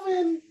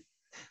 Calvin.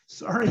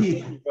 Sorry.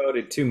 You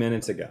voted 2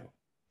 minutes ago.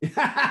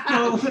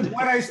 No,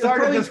 when I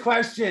started this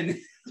question.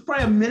 It's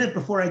probably a minute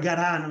before I got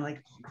on. I'm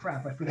like, oh,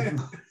 crap, I forgot.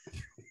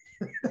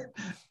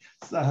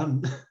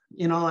 So,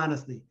 in all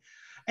honesty.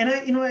 And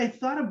I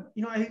thought of,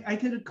 I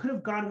could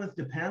have gone with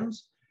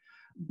depends,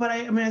 but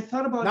I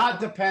thought about. Not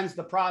depends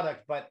the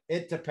product, but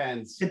it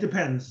depends. It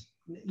depends.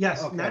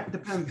 Yes, Okay. not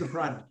depends the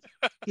product.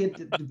 It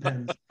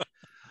depends.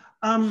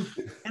 And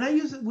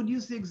I would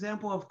use the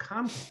example of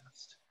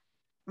Comcast.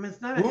 I mean,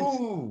 it's not.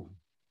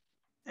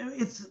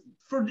 It's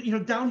for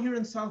down here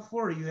in South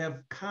Florida, you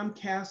have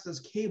Comcast as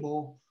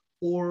cable,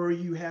 or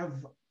you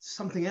have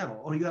something else,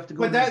 or you have to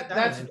go. But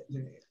that's.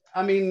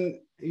 I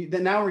mean,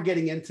 now we're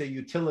getting into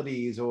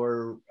utilities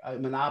or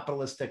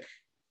monopolistic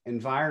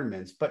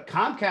environments. But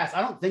Comcast,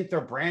 I don't think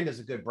their brand is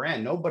a good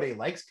brand. Nobody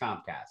likes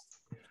Comcast.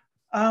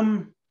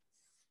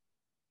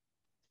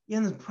 Yeah,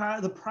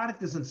 the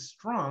product isn't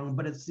strong,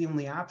 but it's the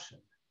only option.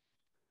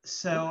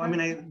 So, okay. I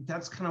mean,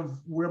 that's kind of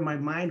where my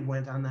mind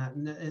went on that,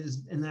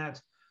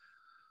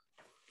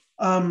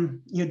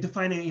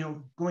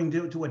 defining, going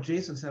to what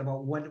Jason said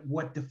about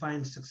what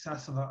defines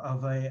success of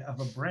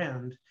a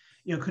brand.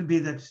 Could be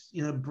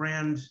that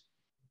brand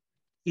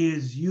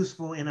is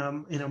useful in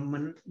a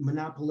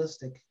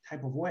monopolistic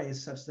type of way,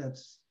 such that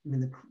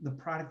the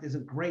product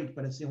isn't great,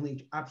 but it's the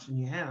only option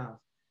you have.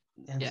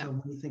 And so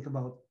when you think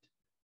about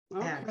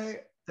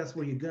X, that's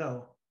where you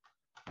go.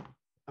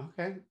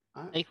 Okay.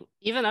 Like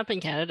even up in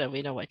Canada,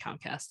 we know what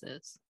Comcast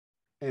is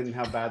and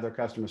how bad their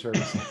customer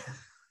service is.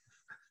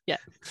 Yeah.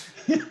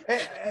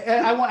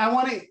 I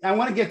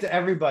want to get to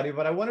everybody,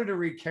 but I wanted to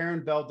read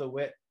Karen Bell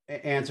DeWitt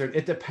answered.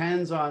 It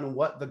depends on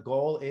what the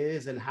goal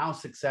is and how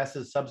success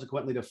is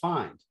subsequently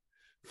defined.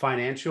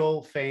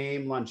 Financial,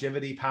 fame,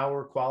 longevity,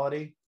 power,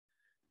 quality.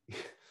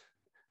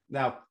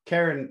 Now,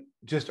 Karen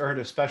just earned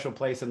a special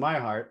place in my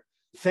heart.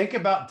 Think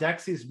about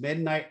Dexy's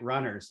Midnight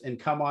Runners and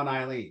Come On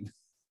Eileen.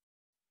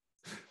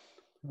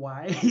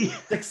 Why?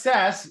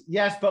 Success,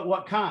 yes, but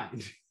what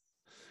kind?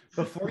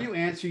 Before you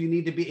answer, you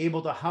need to be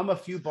able to hum a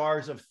few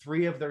bars of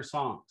 3 of their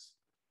songs.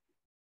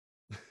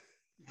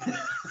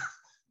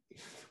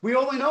 We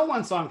only know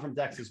one song from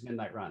Dexy's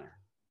Midnight Runner,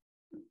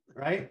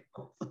 right?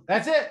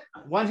 That's it.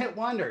 One hit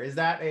wonder. Is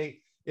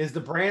the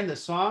brand the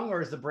song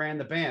or is the brand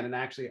the band? And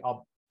actually,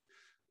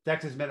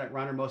 Dexy's Midnight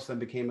Runner, most of them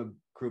became a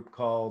group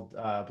called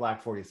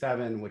Black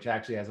 47, which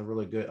actually has a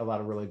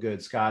lot of really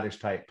good Scottish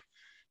type,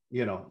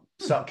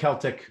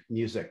 Celtic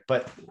music.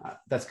 But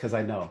that's because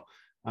I know.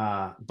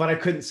 But I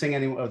couldn't sing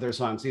any of their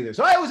songs either.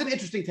 So it was an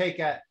interesting take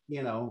at,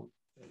 the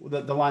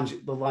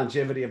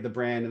longevity of the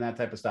brand and that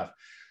type of stuff.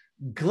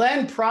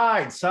 Glenn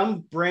Pride,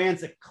 some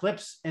brands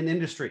eclipse an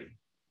industry.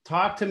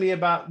 Talk to me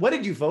about, what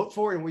did you vote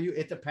for? And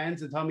it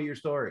depends, and tell me your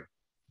story.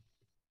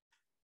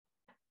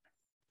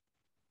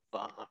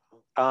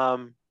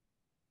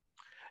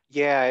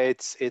 Yeah,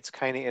 it's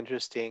kind of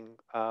interesting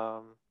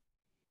how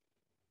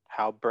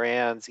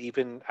brands,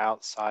 even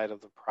outside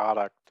of the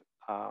product.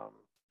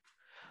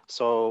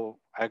 So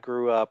I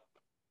grew up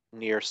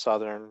near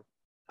Southern.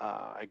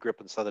 I grew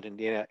up in Southern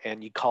Indiana,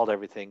 and you called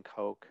everything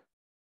Coke,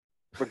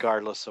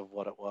 regardless of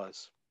what it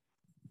was.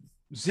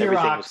 Xerox,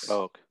 everything was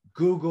Coke.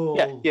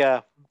 Google.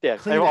 Yeah.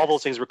 Kleenex. All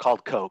those things were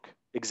called Coke.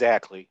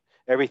 Exactly.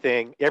 Every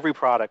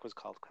product was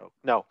called Coke.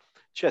 No,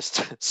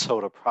 just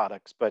soda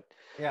products. But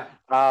yeah.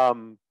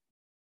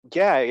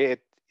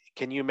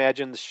 Can you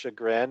imagine the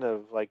chagrin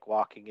of like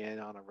walking in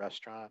on a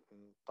restaurant and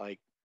like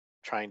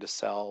trying to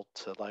sell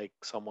to like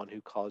someone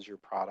who calls your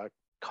product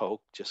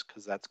Coke just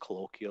because that's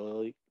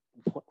colloquially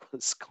what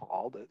was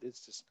called?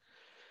 It's just,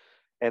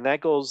 and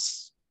that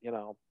goes,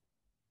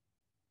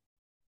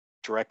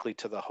 directly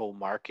to the whole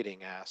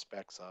marketing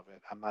aspects of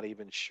it. I'm not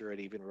even sure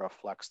it even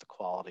reflects the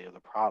quality of the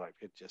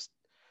product. It just,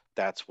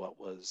 that's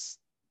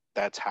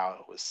how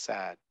it was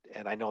said.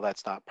 And I know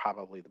that's not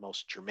probably the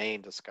most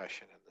germane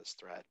discussion in this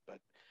thread, but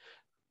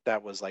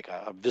that was like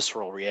a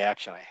visceral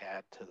reaction I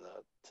had to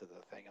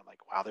the thing. I'm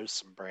like, wow, there's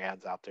some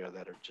brands out there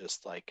that are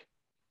just like,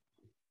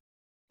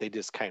 they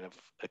just kind of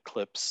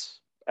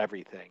eclipse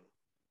everything.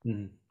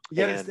 Mm-hmm.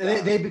 Yeah,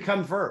 they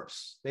become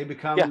verbs. They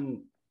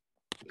become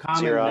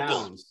Common Xerox.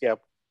 nouns. Yep.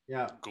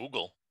 Yeah.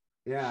 Google.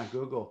 Yeah.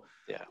 Google.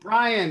 Yeah.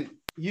 Brian,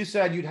 you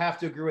said you'd have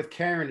to agree with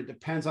Karen. It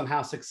depends on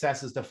how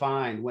success is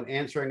defined. When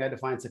answering, I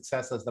define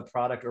success as the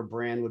product or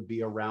brand would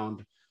be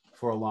around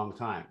for a long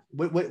time.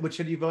 What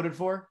should you voted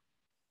for?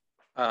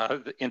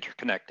 The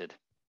interconnected.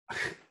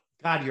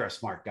 God, you're a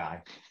smart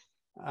guy.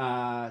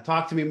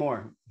 Talk to me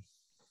more.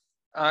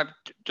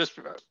 Just,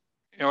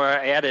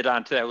 I added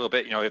on to that a little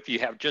bit. If you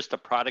have just a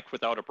product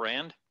without a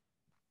brand,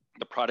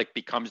 the product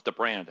becomes the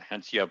brand.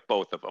 Hence, you have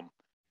both of them.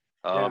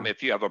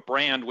 If you have a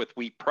brand with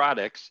weak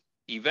products,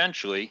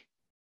 eventually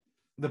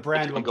the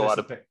brand will go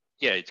disappear.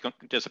 It's going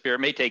to disappear. It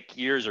may take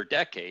years or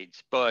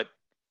decades, but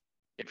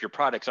if your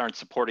products aren't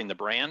supporting the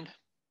brand,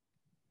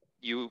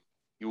 you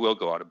will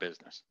go out of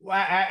business. Well,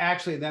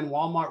 actually, then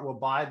Walmart will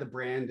buy the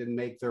brand and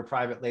make their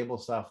private label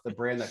stuff the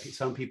brand that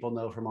some people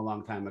know from a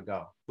long time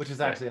ago, which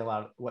is actually a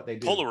lot of what they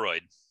do.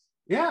 Polaroid.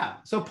 Yeah.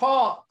 So,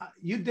 Paul,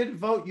 you didn't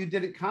vote. You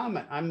didn't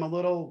comment. I'm a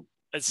little.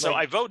 So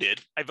I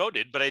voted,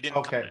 but I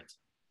didn't comment.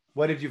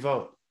 What did you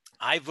vote?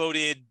 I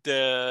voted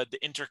the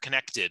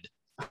interconnected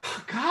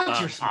God,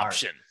 you're smart.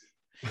 option.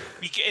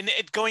 And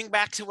going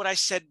back to what I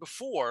said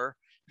before,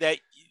 that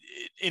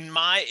in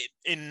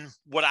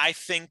what I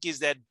think is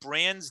that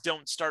brands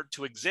don't start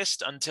to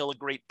exist until a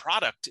great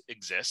product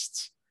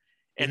exists,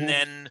 and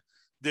then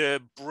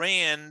the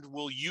brand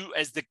will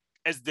as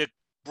the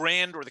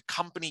brand or the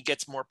company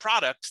gets more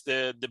products,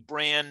 the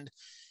brand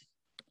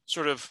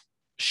sort of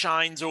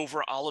shines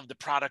over all of the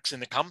products in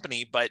the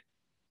company. But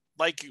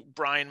like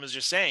Brian was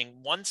just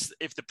saying,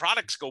 if the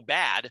products go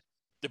bad,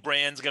 the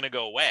brand's going to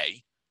go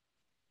away.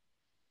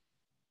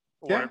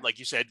 Or like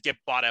you said, get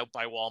bought out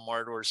by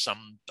Walmart or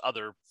some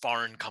other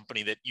foreign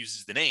company that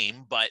uses the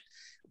name. But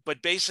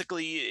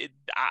basically,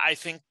 I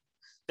think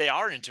they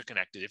are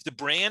interconnected. If the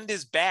brand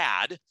is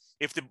bad,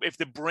 if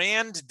the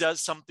brand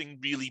does something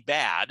really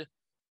bad,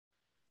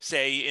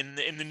 say in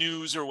the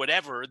news or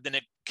whatever, then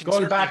it can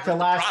going back to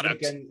last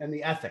week and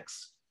the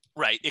ethics.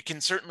 Right. It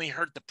can certainly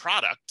hurt the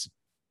product.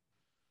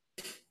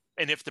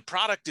 And if the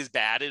product is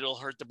bad, it'll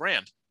hurt the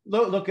brand.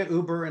 Look at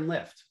Uber and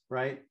Lyft,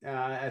 right?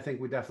 I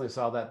think we definitely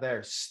saw that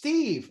there.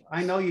 Steve,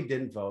 I know you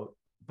didn't vote,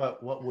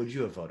 but what would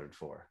you have voted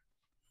for?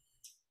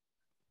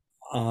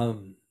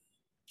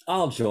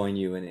 I'll join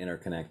you in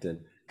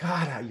interconnected.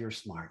 God, you're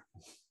smart.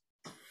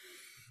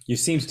 You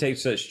seem to take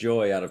such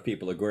joy out of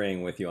people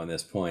agreeing with you on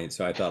this point,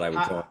 so I thought I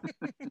would join.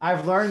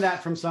 I've learned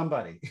that from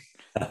somebody.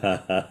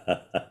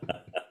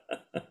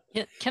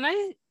 Can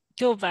I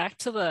go back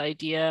to the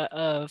idea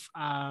of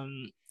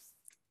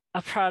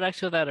a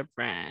product without a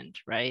brand,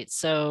 right?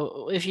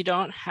 So if you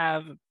don't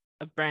have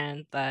a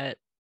brand that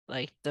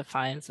like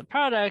defines the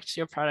product,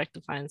 your product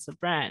defines the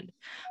brand.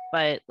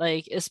 But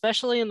like,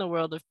 especially in the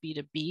world of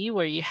B2B,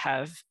 where you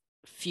have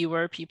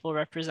fewer people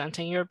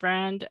representing your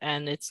brand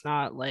and it's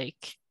not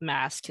like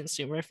mass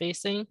consumer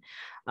facing,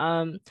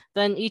 then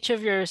each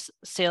of your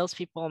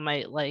salespeople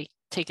might like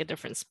take a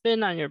different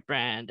spin on your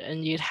brand,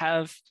 and you'd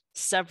have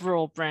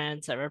several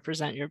brands that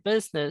represent your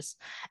business.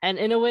 And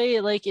in a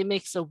way, like it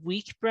makes a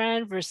weak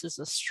brand versus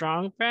a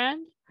strong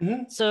brand.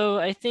 So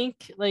I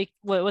think like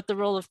what the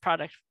role of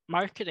product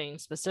marketing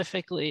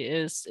specifically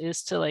is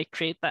to like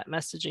create that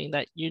messaging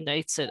that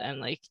unites it and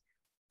like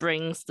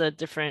brings the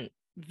different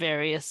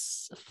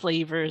various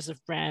flavors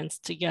of brands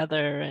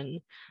together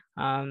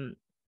and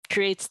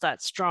creates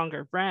that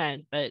stronger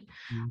brand. But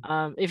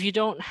if you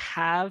don't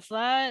have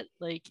that,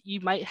 like you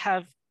might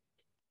have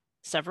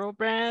several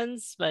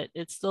brands, but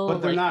it's still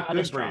but they're like not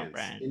good brands.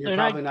 brand. And you're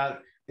probably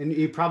not, and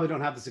you probably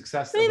don't have the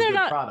success of a good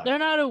product. They're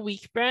not a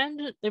weak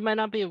brand. They might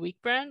not be a weak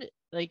brand.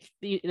 Like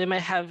they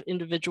might have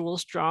individual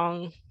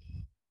strong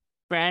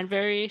brand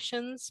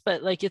variations,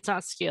 but like it's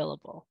not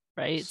scalable,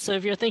 right? So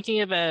if you're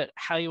thinking about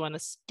how you want to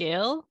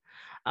scale,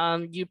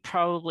 you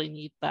probably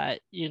need that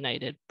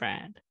united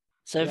brand.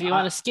 So if you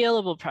want a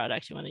scalable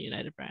product, you want a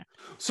united brand.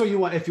 So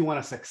if you want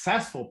a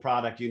successful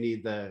product, you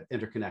need the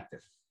interconnected.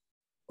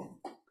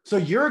 So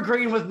you're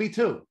agreeing with me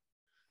too.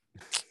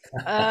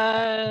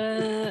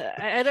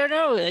 I don't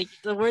know. Like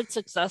the word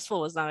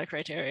successful was not a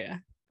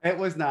criteria. It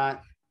was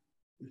not.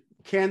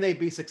 Can they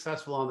be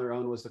successful on their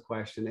own was the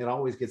question. It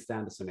always gets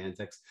down to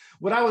semantics.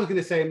 What I was going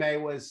to say, May,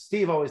 was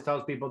Steve always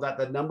tells people that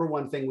the number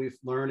one thing we've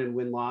learned in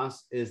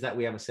win-loss is that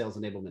we have a sales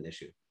enablement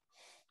issue,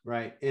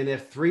 right? And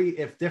if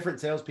different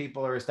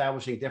salespeople are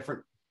establishing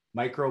different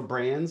micro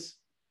brands,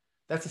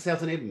 that's a sales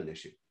enablement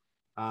issue.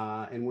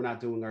 And we're not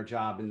doing our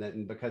job,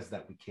 and because of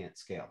that, we can't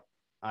scale.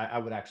 I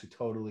would actually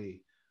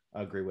totally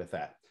agree with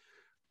that.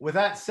 With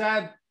that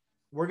said,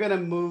 we're going to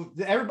move.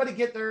 Did everybody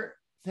get their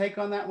take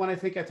on that one? I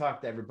think I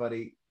talked to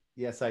everybody.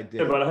 Yes, I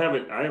did. Yeah, but I have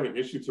an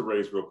issue to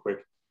raise real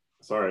quick.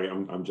 Sorry,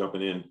 I'm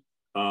jumping in.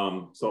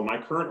 So my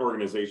current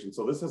organization,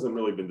 so this hasn't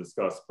really been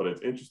discussed, but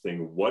it's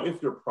interesting. What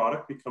if your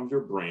product becomes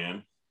your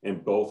brand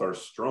and both are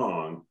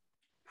strong?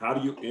 How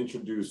do you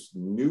introduce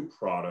new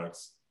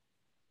products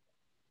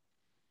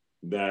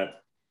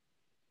that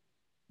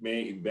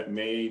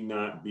may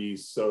not be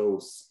so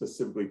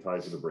specifically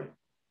tied to the brand?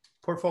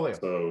 Portfolio.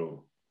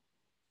 So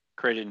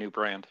create a new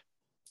brand.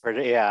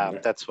 Yeah, Yeah.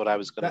 that's what I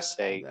was going to That-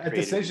 say. a creating-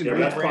 decision Yeah,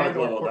 Brand that's product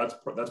or level.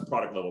 cor- That's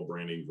product level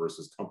branding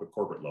versus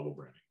corporate level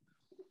branding.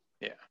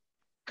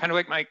 Kind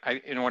of like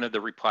in one of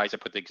the replies, I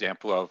put the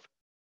example of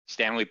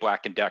Stanley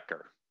Black and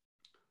Decker.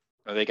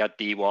 They got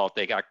DeWalt,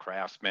 they got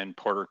Craftsman,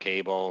 Porter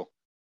Cable.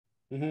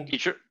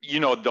 Mhm. You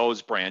know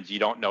those brands. You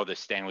don't know the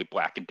Stanley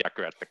Black and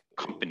Decker at the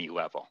company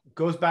level.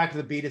 Goes back to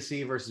the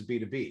B2C versus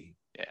B2B.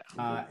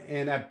 Yeah.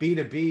 And at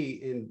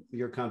B2B, in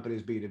your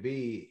company's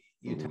B2B,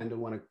 you Mhm. tend to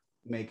want to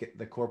make it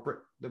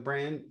the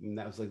brand. And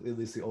that was like at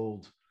least the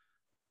old,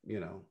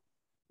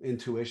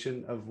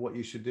 intuition of what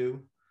you should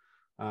do.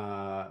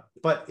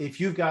 But if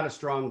you've got a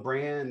strong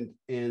brand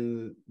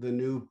and the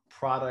new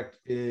product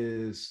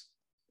is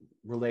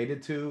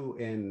related to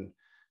and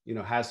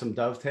has some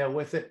dovetail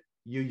with it,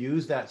 you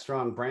use that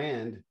strong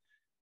brand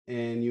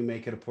and you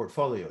make it a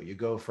portfolio. You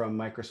go from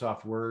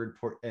Microsoft Word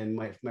and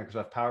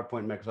Microsoft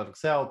PowerPoint, Microsoft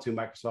Excel to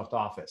Microsoft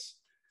Office,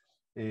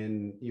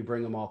 and you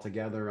bring them all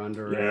together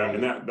under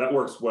and that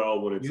works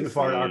well when it's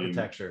unified the same,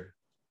 architecture.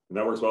 And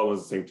that works well when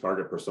it's the same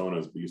target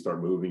personas, but you start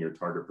moving your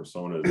target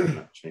personas and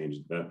that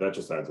change. That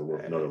just adds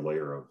another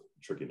layer of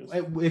trickiness.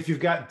 If you've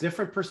got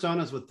different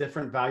personas with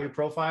different value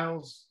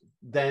profiles,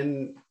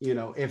 then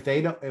if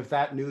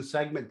that new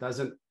segment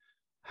doesn't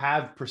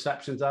have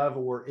perceptions of,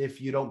 or if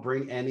you don't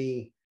bring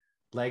any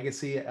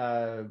legacy,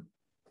 then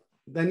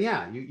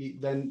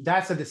then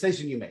that's a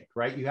decision you make,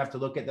 right? You have to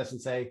look at this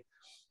and say,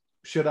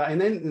 should I? And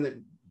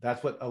then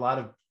that's what a lot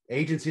of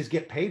agencies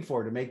get paid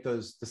for, to make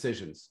those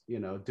decisions.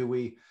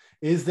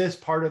 Is this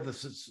part of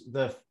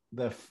the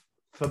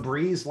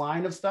Febreze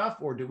line of stuff,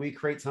 or do we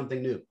create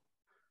something new?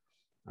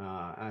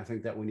 I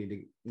think that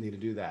we need to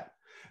do that.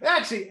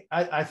 Actually,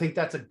 I think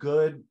that's a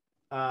good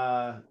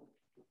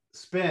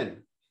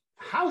spin.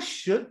 How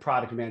should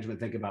product management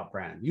think about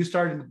brand?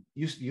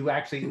 You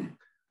actually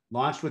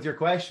launched with your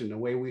question, the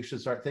way we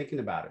should start thinking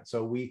about it.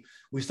 So we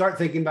start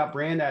thinking about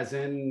brand as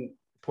in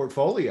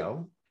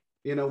portfolio.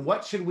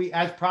 What should we,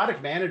 as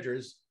product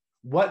managers,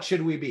 what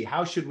should we be?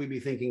 How should we be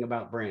thinking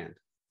about brand?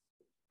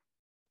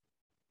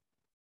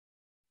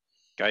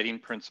 Guiding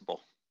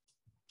principle.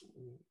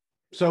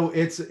 So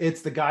it's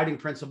the guiding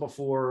principle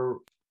for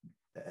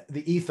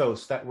the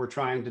ethos that we're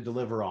trying to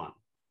deliver on.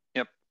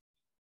 Yep.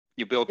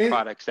 You build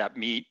products that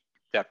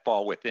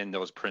fall within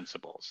those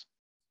principles.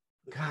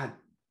 God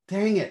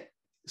dang it.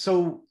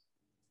 So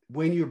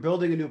when you're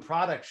building a new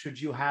product, should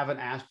you have an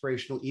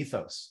aspirational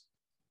ethos?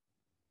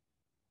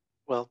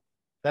 Well,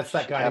 that's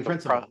that guiding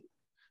principle.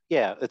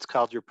 Yeah, it's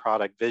called your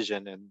product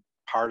vision, and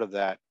part of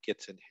that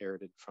gets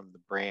inherited from the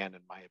brand,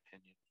 in my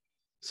opinion.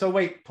 So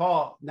wait,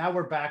 Paul, now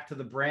we're back to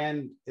the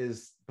brand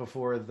is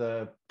before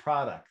the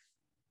product.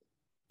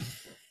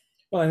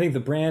 Well, I think the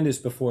brand is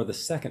before the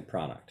second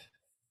product.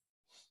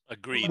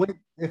 Agreed.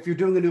 If you're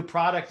doing a new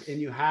product and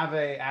you have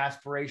a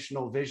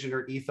aspirational vision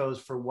or ethos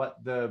for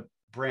what the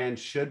brand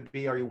should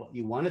be or what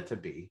you want it to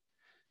be,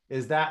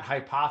 is that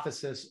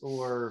hypothesis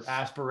or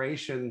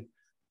aspiration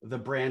the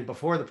brand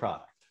before the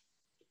product?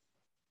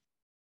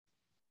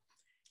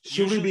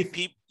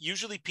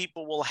 Usually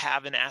people will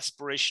have an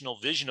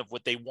aspirational vision of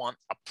what they want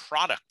a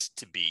product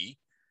to be.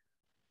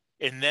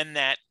 And then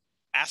that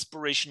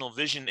aspirational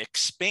vision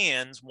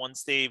expands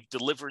once they've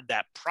delivered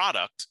that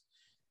product,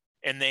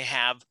 and they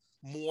have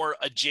more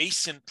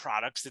adjacent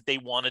products that they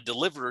want to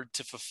deliver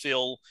to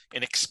fulfill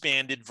an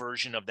expanded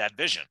version of that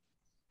vision.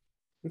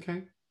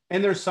 Okay.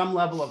 And there's some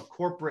level of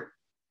corporate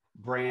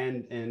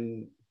brand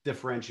and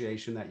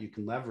differentiation that you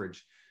can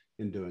leverage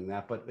in doing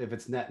that. But if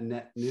it's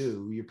net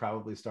new, you're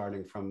probably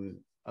starting from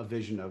a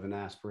vision of an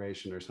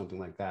aspiration or something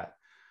like that.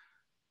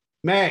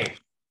 May.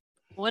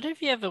 What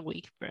if you have a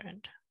weak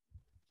brand?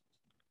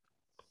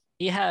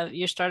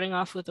 You're starting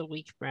off with a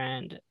weak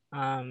brand,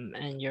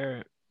 and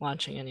you're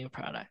launching a new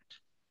product.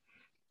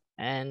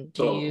 And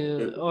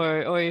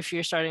or if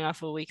you're starting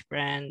off a weak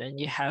brand and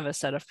you have a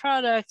set of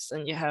products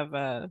and you have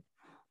a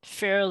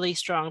fairly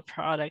strong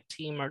product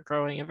team or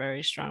growing a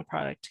very strong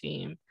product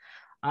team,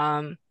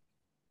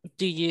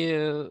 do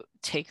you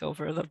take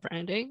over the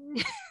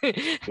branding?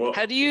 Well,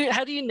 how do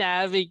you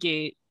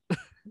navigate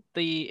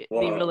the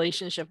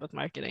relationship with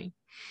marketing?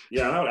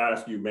 Yeah, and I would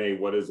ask you, May,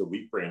 what is a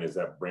weak brand? Is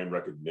that brand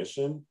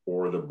recognition,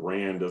 or the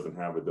brand doesn't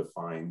have a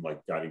defined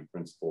guiding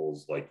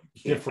principles, like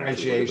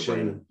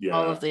differentiation? Yeah,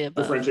 all of the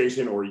above.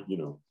 Differentiation, or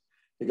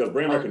because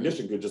brand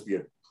recognition could just be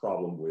a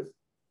problem with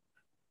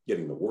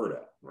getting the word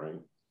out, right?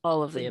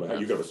 All of the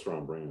above. You got a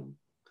strong brand.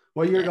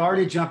 Well, you're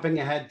already jumping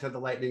ahead to the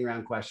lightning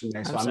round question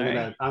there, so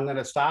I'm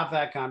gonna stop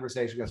that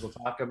conversation because we'll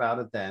talk about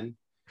it then.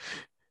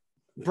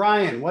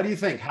 Brian, what do you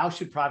think? How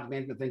should product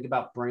management think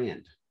about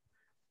brand?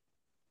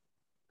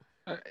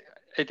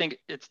 I think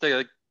it's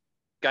the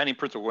guiding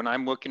principle. When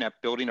I'm looking at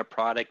building a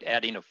product,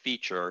 adding a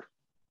feature,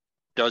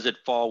 does it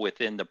fall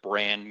within the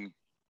brand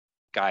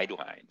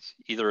guidelines,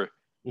 either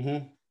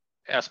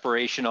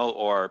aspirational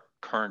or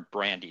current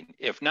branding?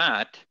 If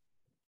not,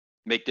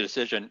 make the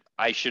decision,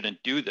 I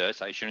shouldn't do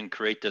this. I shouldn't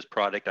create this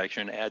product. I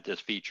shouldn't add this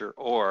feature.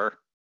 Or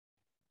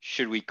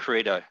should we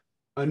create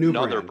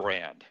another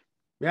brand?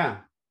 Yeah,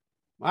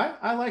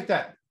 I like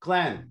that.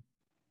 Glenn.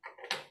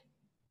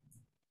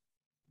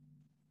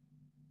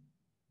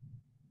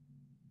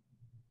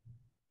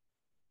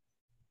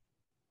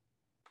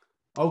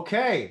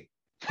 Okay.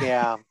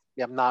 Yeah,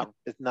 I'm not.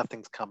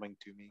 Nothing's coming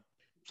to me.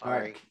 All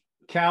Sorry. right.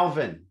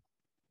 Calvin.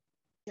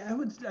 Yeah,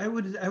 I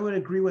would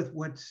agree with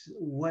what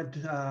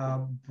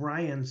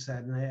Brian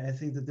said, and I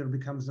think that there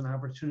becomes an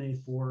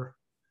opportunity for,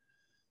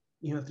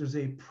 if there's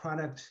a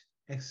product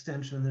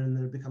extension, then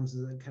there becomes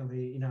kind of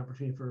an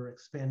opportunity for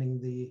expanding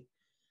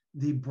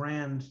the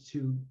brand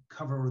to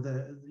cover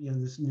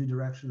this new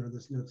direction or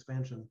this new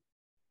expansion.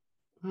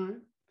 All right.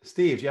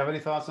 Steve, do you have any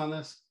thoughts on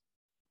this?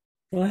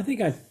 Well, I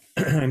think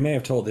I may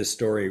have told this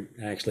story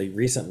actually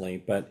recently,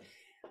 but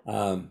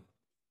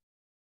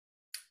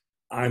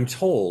I'm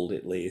told,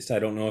 at least, I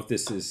don't know if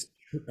this is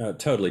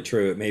totally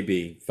true, it may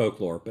be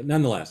folklore, but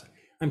nonetheless,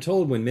 I'm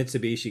told when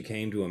Mitsubishi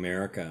came to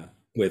America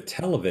with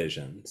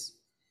televisions,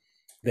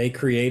 they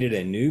created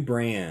a new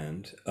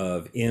brand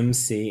of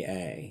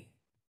MCA,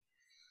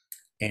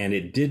 and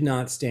it did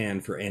not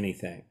stand for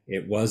anything.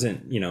 It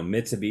wasn't,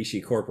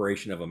 Mitsubishi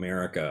Corporation of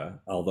America,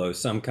 although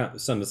some of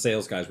the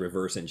sales guys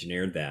reverse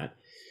engineered that.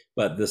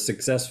 But the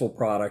successful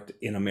product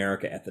in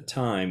America at the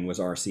time was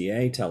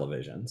RCA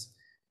televisions.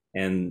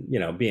 And,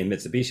 being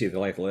Mitsubishi, they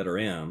like the letter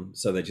M,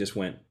 so they just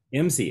went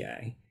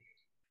MCA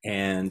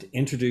and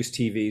introduced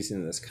TVs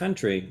into this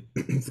country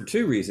for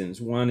two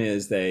reasons. One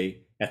is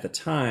at the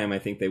time, I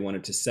think they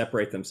wanted to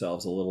separate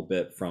themselves a little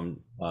bit from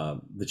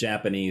the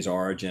Japanese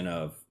origin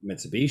of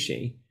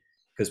Mitsubishi,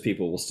 because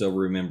people will still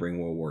remembering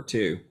World War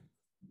II.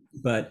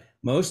 But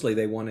mostly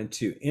they wanted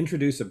to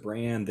introduce a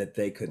brand that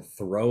they could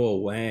throw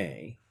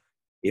away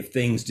if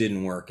things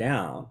didn't work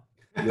out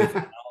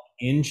without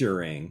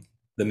injuring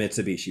the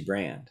Mitsubishi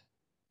brand.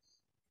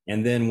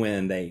 And then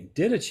when they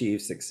did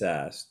achieve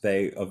success,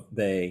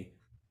 they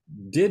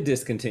did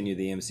discontinue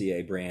the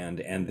MCA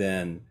brand and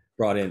then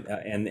brought in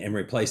and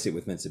replaced it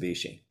with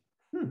Mitsubishi.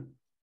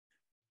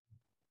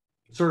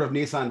 Sort of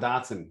Nissan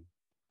Datsun.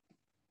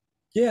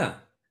 Yeah.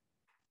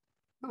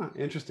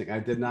 Interesting. I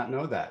did not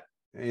know that.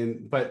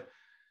 But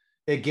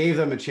it gave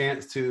them a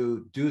chance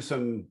to do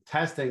some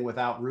testing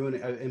without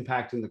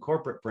impacting the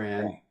corporate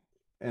brand, right,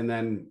 and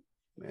then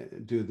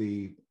do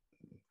the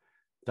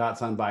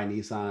Datsun by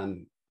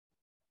Nissan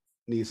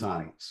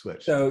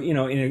switch. So,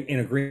 in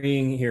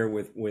agreeing here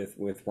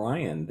with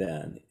Ryan,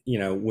 then,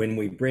 when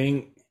we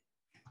bring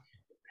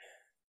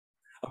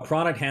a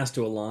product has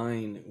to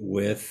align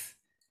with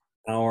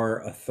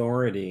our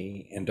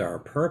authority and our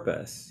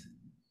purpose,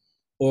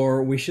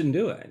 or we shouldn't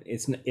do it.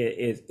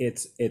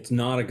 It's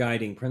not a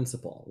guiding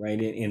principle,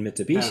 right? In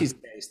Mitsubishi's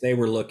case, they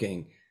were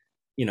looking,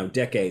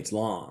 decades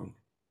long.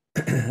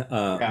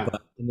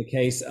 But in the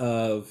case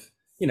of,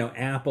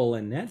 Apple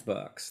and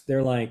netbooks,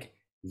 they're like,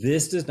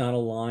 this does not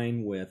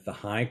align with the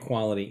high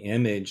quality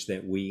image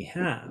that we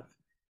have.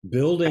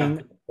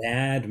 Building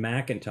bad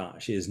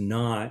Macintosh is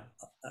not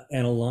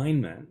an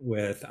alignment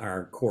with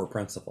our core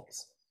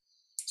principles.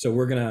 So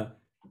we're going to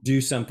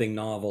do something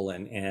novel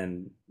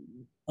and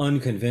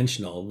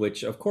unconventional,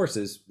 which of course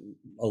is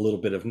a little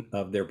bit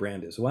of their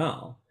brand as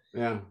well.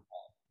 Yeah.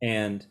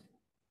 And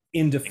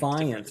in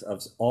defiance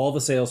of all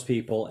the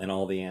salespeople and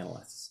all the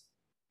analysts.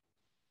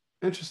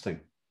 Interesting.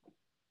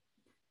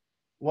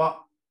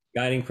 Well,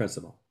 guiding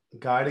principle.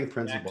 Back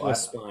to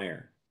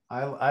aspire.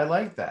 I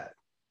like that.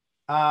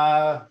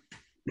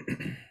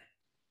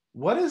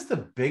 What is the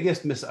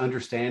biggest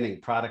misunderstanding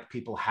product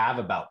people have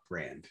about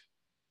brand?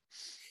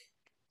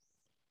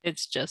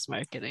 It's just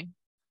marketing.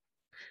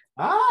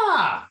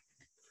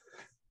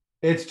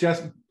 It's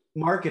just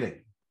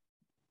marketing.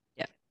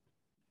 Yeah.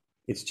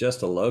 It's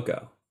just a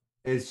logo.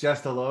 It's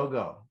just a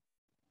logo.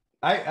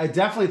 I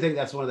definitely think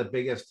that's one of the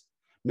biggest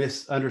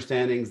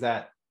misunderstandings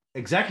that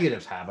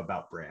executives have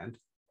about brand.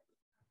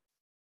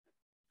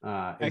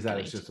 Is that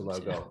it's just a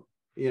logo.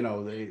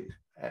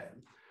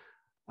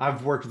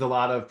 I've worked with a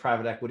lot of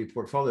private equity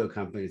portfolio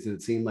companies, and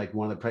it seemed like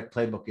one of the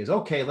playbook is,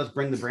 okay, let's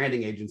bring the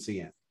branding agency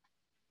in.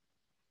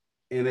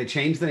 And they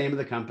change the name of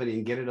the company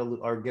and get it a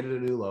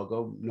new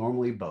logo,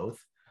 normally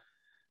both.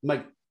 I'm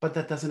like, but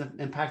that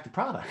doesn't impact the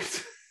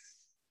product,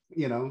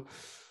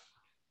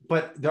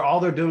 But all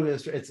they're doing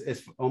is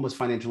it's almost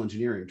financial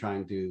engineering,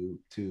 trying to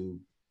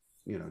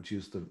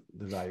juice the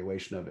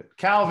valuation of it.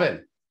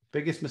 Calvin,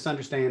 biggest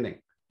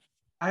misunderstanding.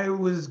 I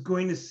was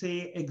going to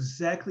say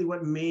exactly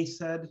what May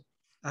said.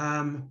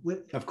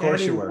 Of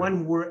course you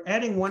were.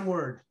 Adding one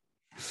word,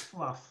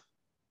 fluff.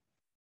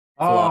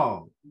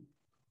 Oh,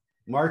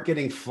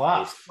 marketing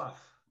fluff.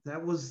 Fluff.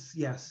 That was,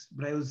 yes,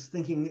 but I was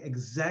thinking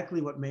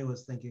exactly what May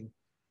was thinking.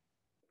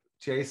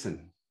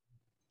 Jason.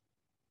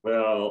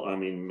 Well, I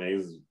mean, May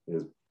is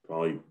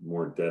probably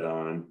more dead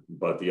on,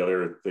 but the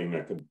other thing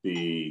that could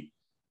be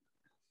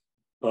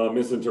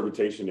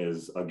misinterpretation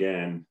is,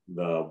 again,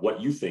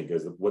 what you think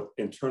is what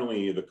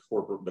internally the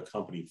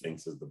company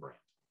thinks is the brand.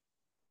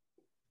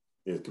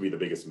 It could be the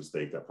biggest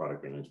mistake that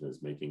product management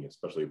is making,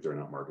 especially if they're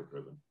not market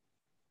driven.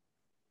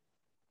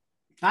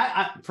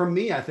 For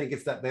me, I think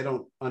it's that they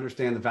don't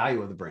understand the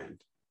value of the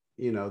brand.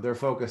 They're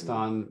focused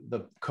on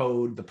the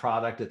code, the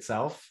product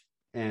itself,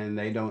 and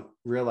they don't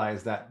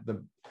realize that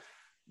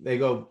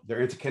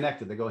they're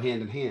interconnected, they go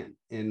hand in hand.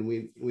 And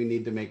we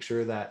need to make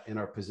sure that in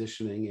our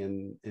positioning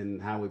and in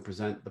how we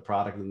present the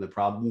product and the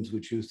problems we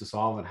choose to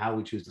solve and how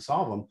we choose to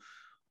solve them,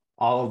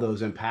 all of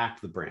those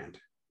impact the brand.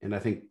 And I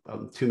think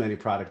too many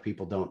product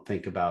people don't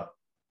think about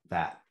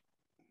that.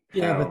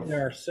 Yeah, but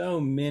there are so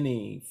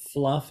many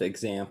fluff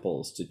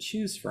examples to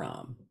choose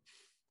from.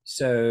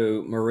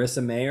 So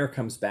Marissa Mayer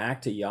comes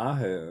back to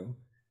Yahoo,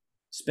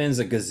 spends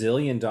a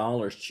gazillion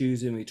dollars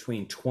choosing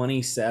between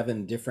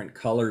 27 different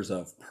colors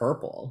of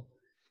purple,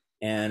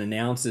 and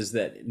announces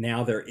that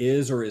now there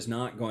is or is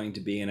not going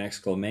to be an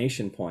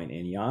exclamation point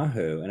in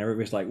Yahoo. And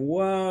everybody's like,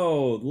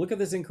 whoa, look at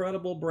this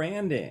incredible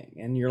branding.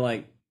 And you're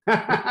like,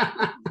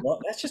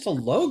 well, that's just a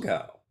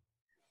logo.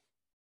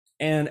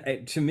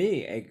 And to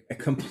me, a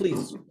complete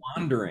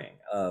squandering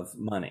of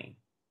money.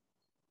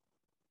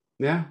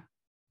 Yeah.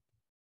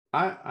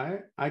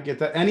 I get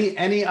that.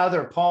 Any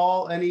other,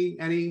 Paul,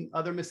 any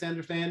other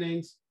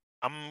misunderstandings?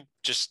 I'm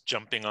just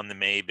jumping on the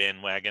May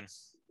bandwagon.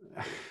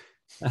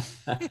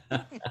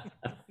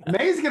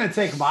 May's gonna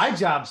take my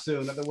job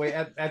soon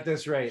at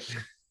this rate.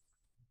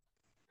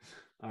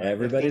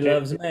 Everybody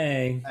loves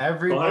May.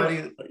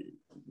 Everybody.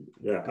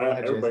 Yeah,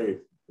 everybody.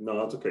 No,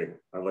 that's okay.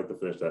 I'd like to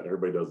finish that.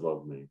 Everybody does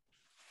love May.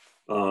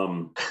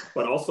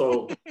 But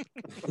also,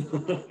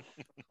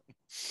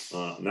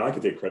 now I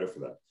can take credit for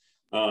that.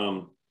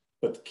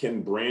 But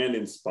can brand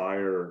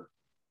inspire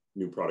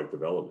new product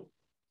development?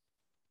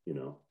 You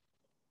know,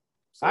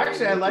 so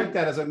actually, I like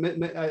that as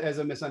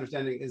a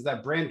misunderstanding, is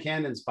that brand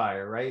can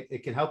inspire, right?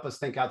 It can help us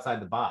think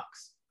outside the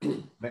box.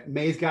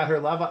 May's got her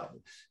love.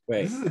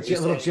 Wait, this is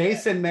a little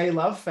Jason May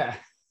love fest.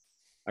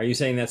 Are you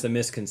saying that's a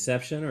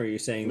misconception, or are you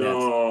saying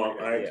no?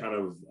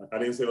 I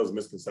didn't say it was a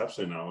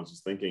misconception. I was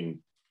just thinking,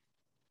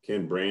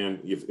 can brand,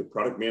 if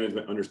product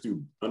management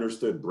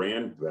understood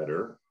brand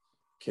better,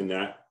 can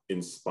that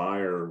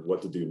inspire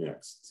what to do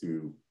next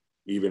to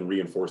even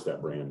reinforce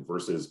that brand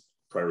versus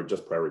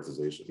just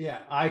prioritization? Yeah,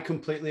 I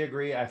completely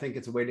agree. I think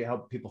it's a way to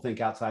help people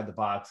think outside the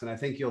box. And I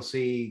think you'll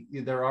see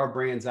there are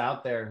brands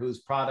out there whose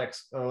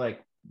products are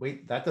like,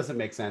 wait, that doesn't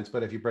make sense.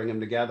 But if you bring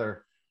them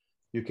together,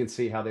 you can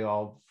see how they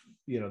all,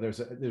 there's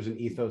an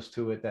ethos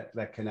to it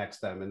that connects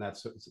them. And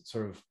that's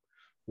sort of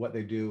what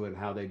they do and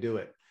how they do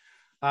it.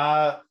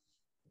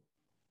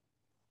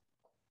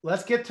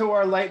 Let's get to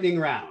our lightning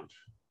round.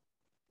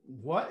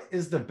 What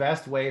is the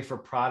best way for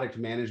product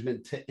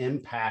management to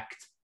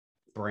impact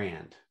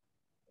brand?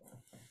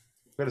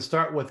 We're going to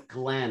start with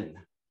Glenn.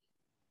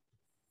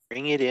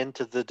 Bring it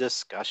into the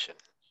discussion.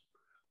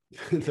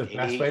 The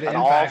best way to in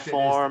impact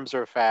all forms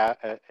or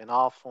in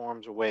all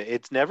forms or way.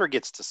 It never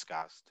gets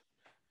discussed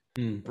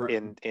in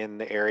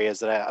the areas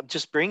that I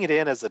just bring it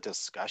in as a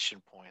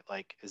discussion point.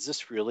 Like, is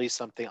this really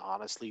something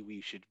honestly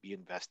we should be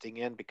investing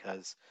in?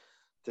 Because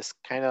this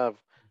kind of,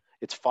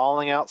 it's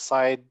falling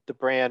outside the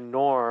brand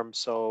norm,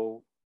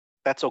 so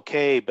that's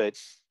okay, but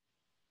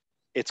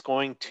it's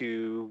going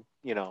to,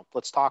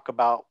 let's talk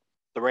about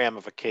the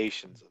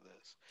ramifications of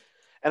this.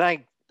 And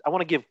I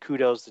want to give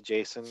kudos to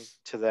Jason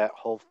to that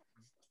whole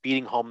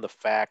beating home the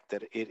fact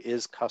that it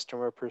is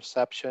customer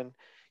perception.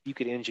 You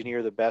could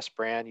engineer the best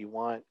brand you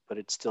want, but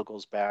it still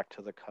goes back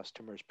to the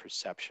customer's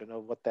perception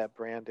of what that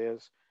brand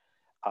is.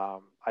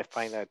 I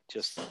find that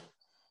just...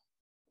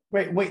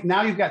 Wait,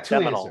 now you've got two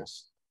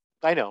answers.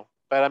 I know.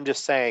 But I'm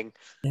just saying.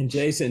 And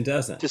Jason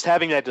doesn't. Just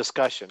having that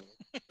discussion.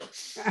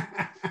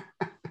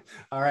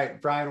 All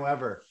right, Brian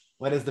Weber,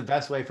 what is the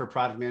best way for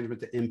product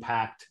management to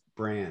impact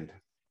brand?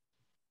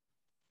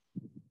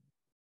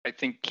 I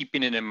think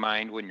keeping it in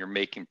mind when you're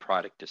making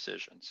product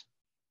decisions.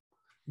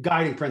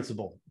 Guiding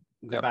principle.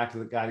 Go back to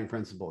the guiding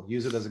principle.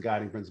 Use it as a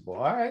guiding principle.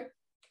 All right.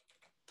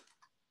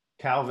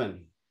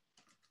 Calvin.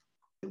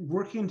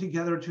 Working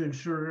together to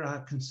ensure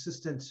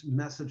consistent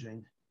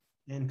messaging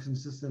and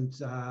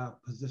consistent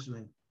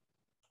positioning.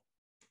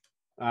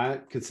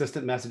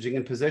 Consistent messaging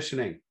and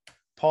positioning.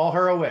 Paul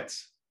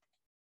Hurwitz.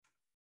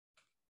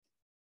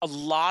 A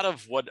lot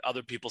of what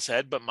other people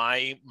said, but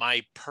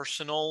my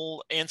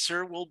personal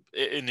answer will,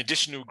 in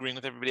addition to agreeing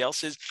with everybody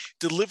else, is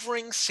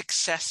delivering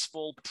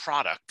successful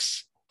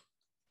products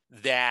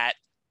that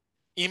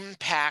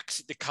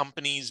impact the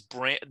company's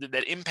brand,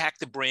 that impact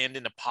the brand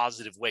in a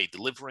positive way,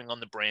 delivering on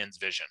the brand's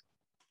vision.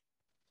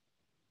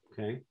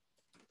 Okay.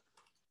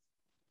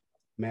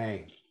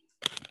 May.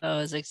 That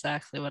was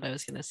exactly what I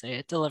was going to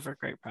say. Deliver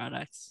great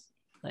products.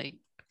 Like,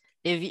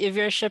 if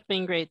you're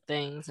shipping great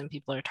things and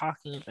people are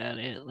talking about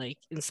it, like,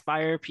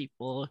 inspire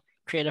people,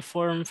 create a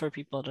forum for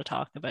people to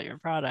talk about your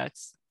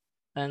products,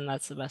 then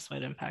that's the best way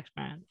to impact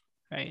brand,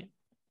 right?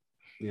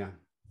 Yeah.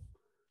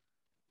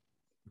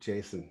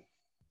 Jason.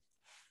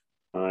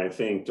 I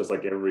think just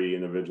like every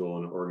individual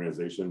in an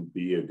organization,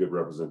 be a good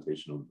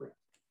representation of the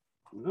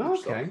brand.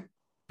 Okay.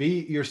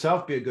 Be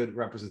yourself, be a good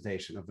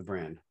representation of the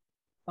brand.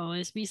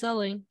 Always be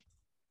selling.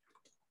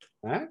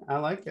 All right, I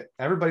like it.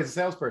 Everybody's a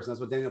salesperson. That's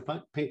what Daniel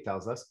Pink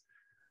tells us.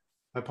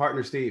 My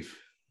partner, Steve.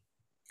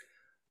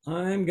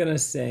 I'm going to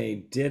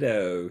say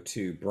ditto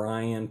to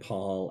Brian,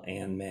 Paul,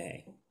 and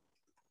May.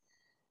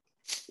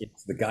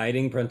 It's the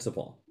guiding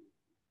principle.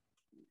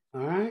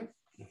 All right.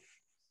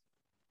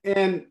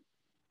 And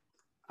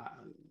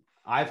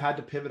I've had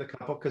to pivot a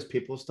couple because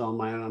people stole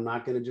mine, and I'm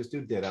not going to just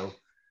do ditto.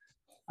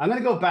 I'm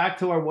going to go back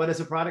to our what is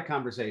a product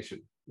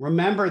conversation.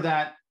 Remember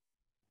that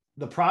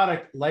the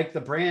product, like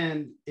the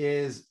brand,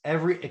 is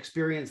every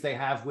experience they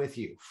have with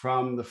you,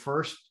 from the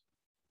first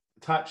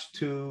touch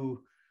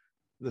to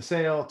the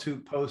sale to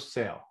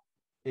post-sale.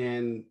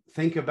 And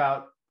think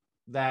about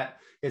that.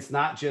 It's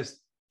not just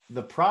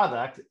the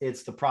product,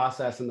 it's the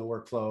process and the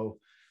workflow,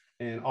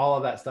 and all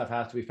of that stuff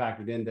has to be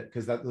factored in,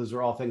 because those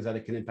are all things that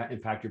it can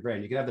impact your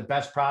brand. You can have the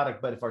best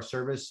product, but if our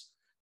service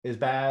is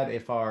bad,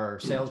 if our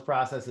sales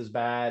process is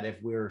bad, if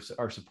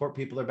our support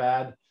people are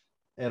bad,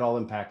 it all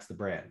impacts the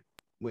brand.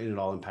 It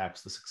all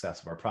impacts the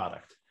success of our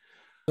product.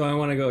 So I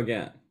want to go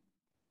again.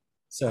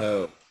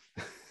 So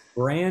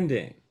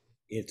branding,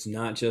 it's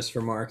not just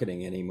for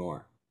marketing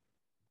anymore.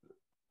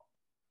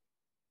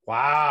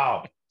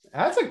 Wow,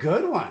 that's a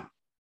good one.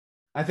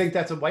 I think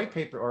that's a white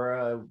paper or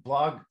a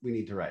blog we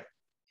need to write.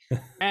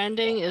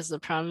 Branding is the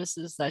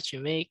promises that you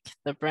make.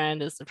 The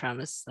brand is the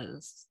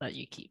promises that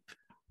you keep.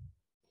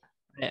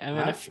 Right, I'm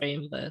going to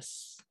frame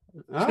this.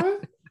 All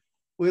right.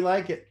 We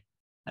like it.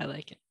 I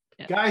like it.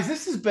 Yeah. Guys,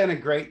 this has been a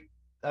great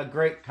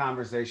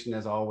conversation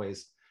as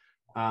always.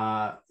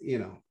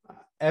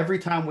 Every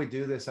time we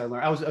do this, I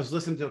learn. I was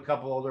listening to a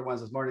couple older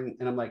ones this morning,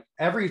 and I'm like,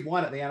 every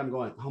one at the end, I'm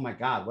going, oh my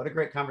God, what a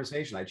great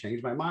conversation. I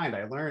changed my mind.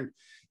 I learned.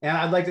 And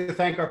I'd like to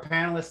thank our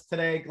panelists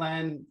today,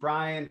 Glenn,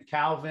 Brian,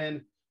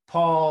 Calvin,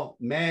 Paul,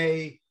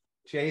 May,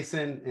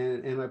 Jason,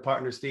 and my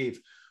partner, Steve.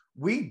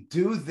 We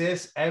do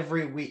this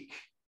every week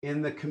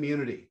in the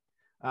community.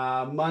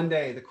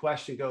 Monday, the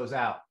question goes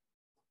out.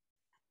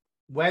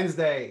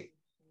 Wednesday,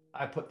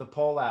 I put the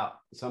poll out.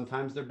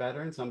 Sometimes they're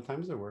better and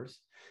sometimes they're worse.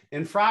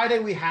 And Friday,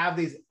 we have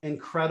these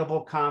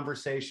incredible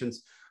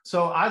conversations.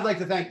 So I'd like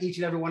to thank each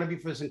and every one of you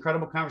for this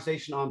incredible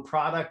conversation on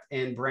product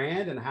and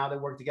brand and how they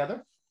work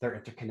together. They're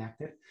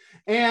interconnected.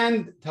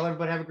 And tell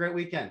everybody have a great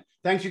weekend.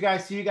 Thanks, you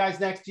guys. See you guys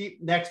next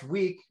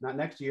week, not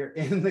next year,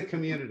 in the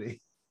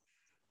community.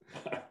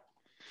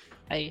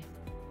 Bye.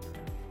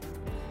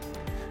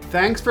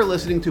 Thanks for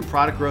listening to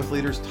Product Growth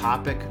Leaders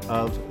Topic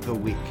of the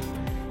Week.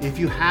 If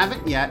you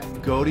haven't yet,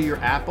 go to your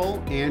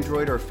Apple,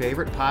 Android, or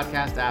favorite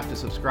podcast app to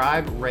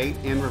subscribe, rate,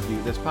 and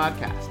review this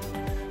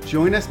podcast.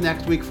 Join us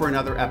next week for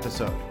another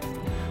episode.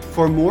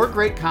 For more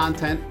great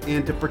content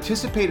and to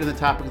participate in the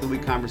Topic of the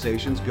Week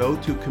conversations, go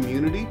to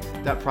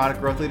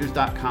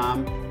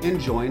community.productgrowthleaders.com and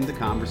join the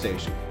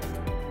conversation.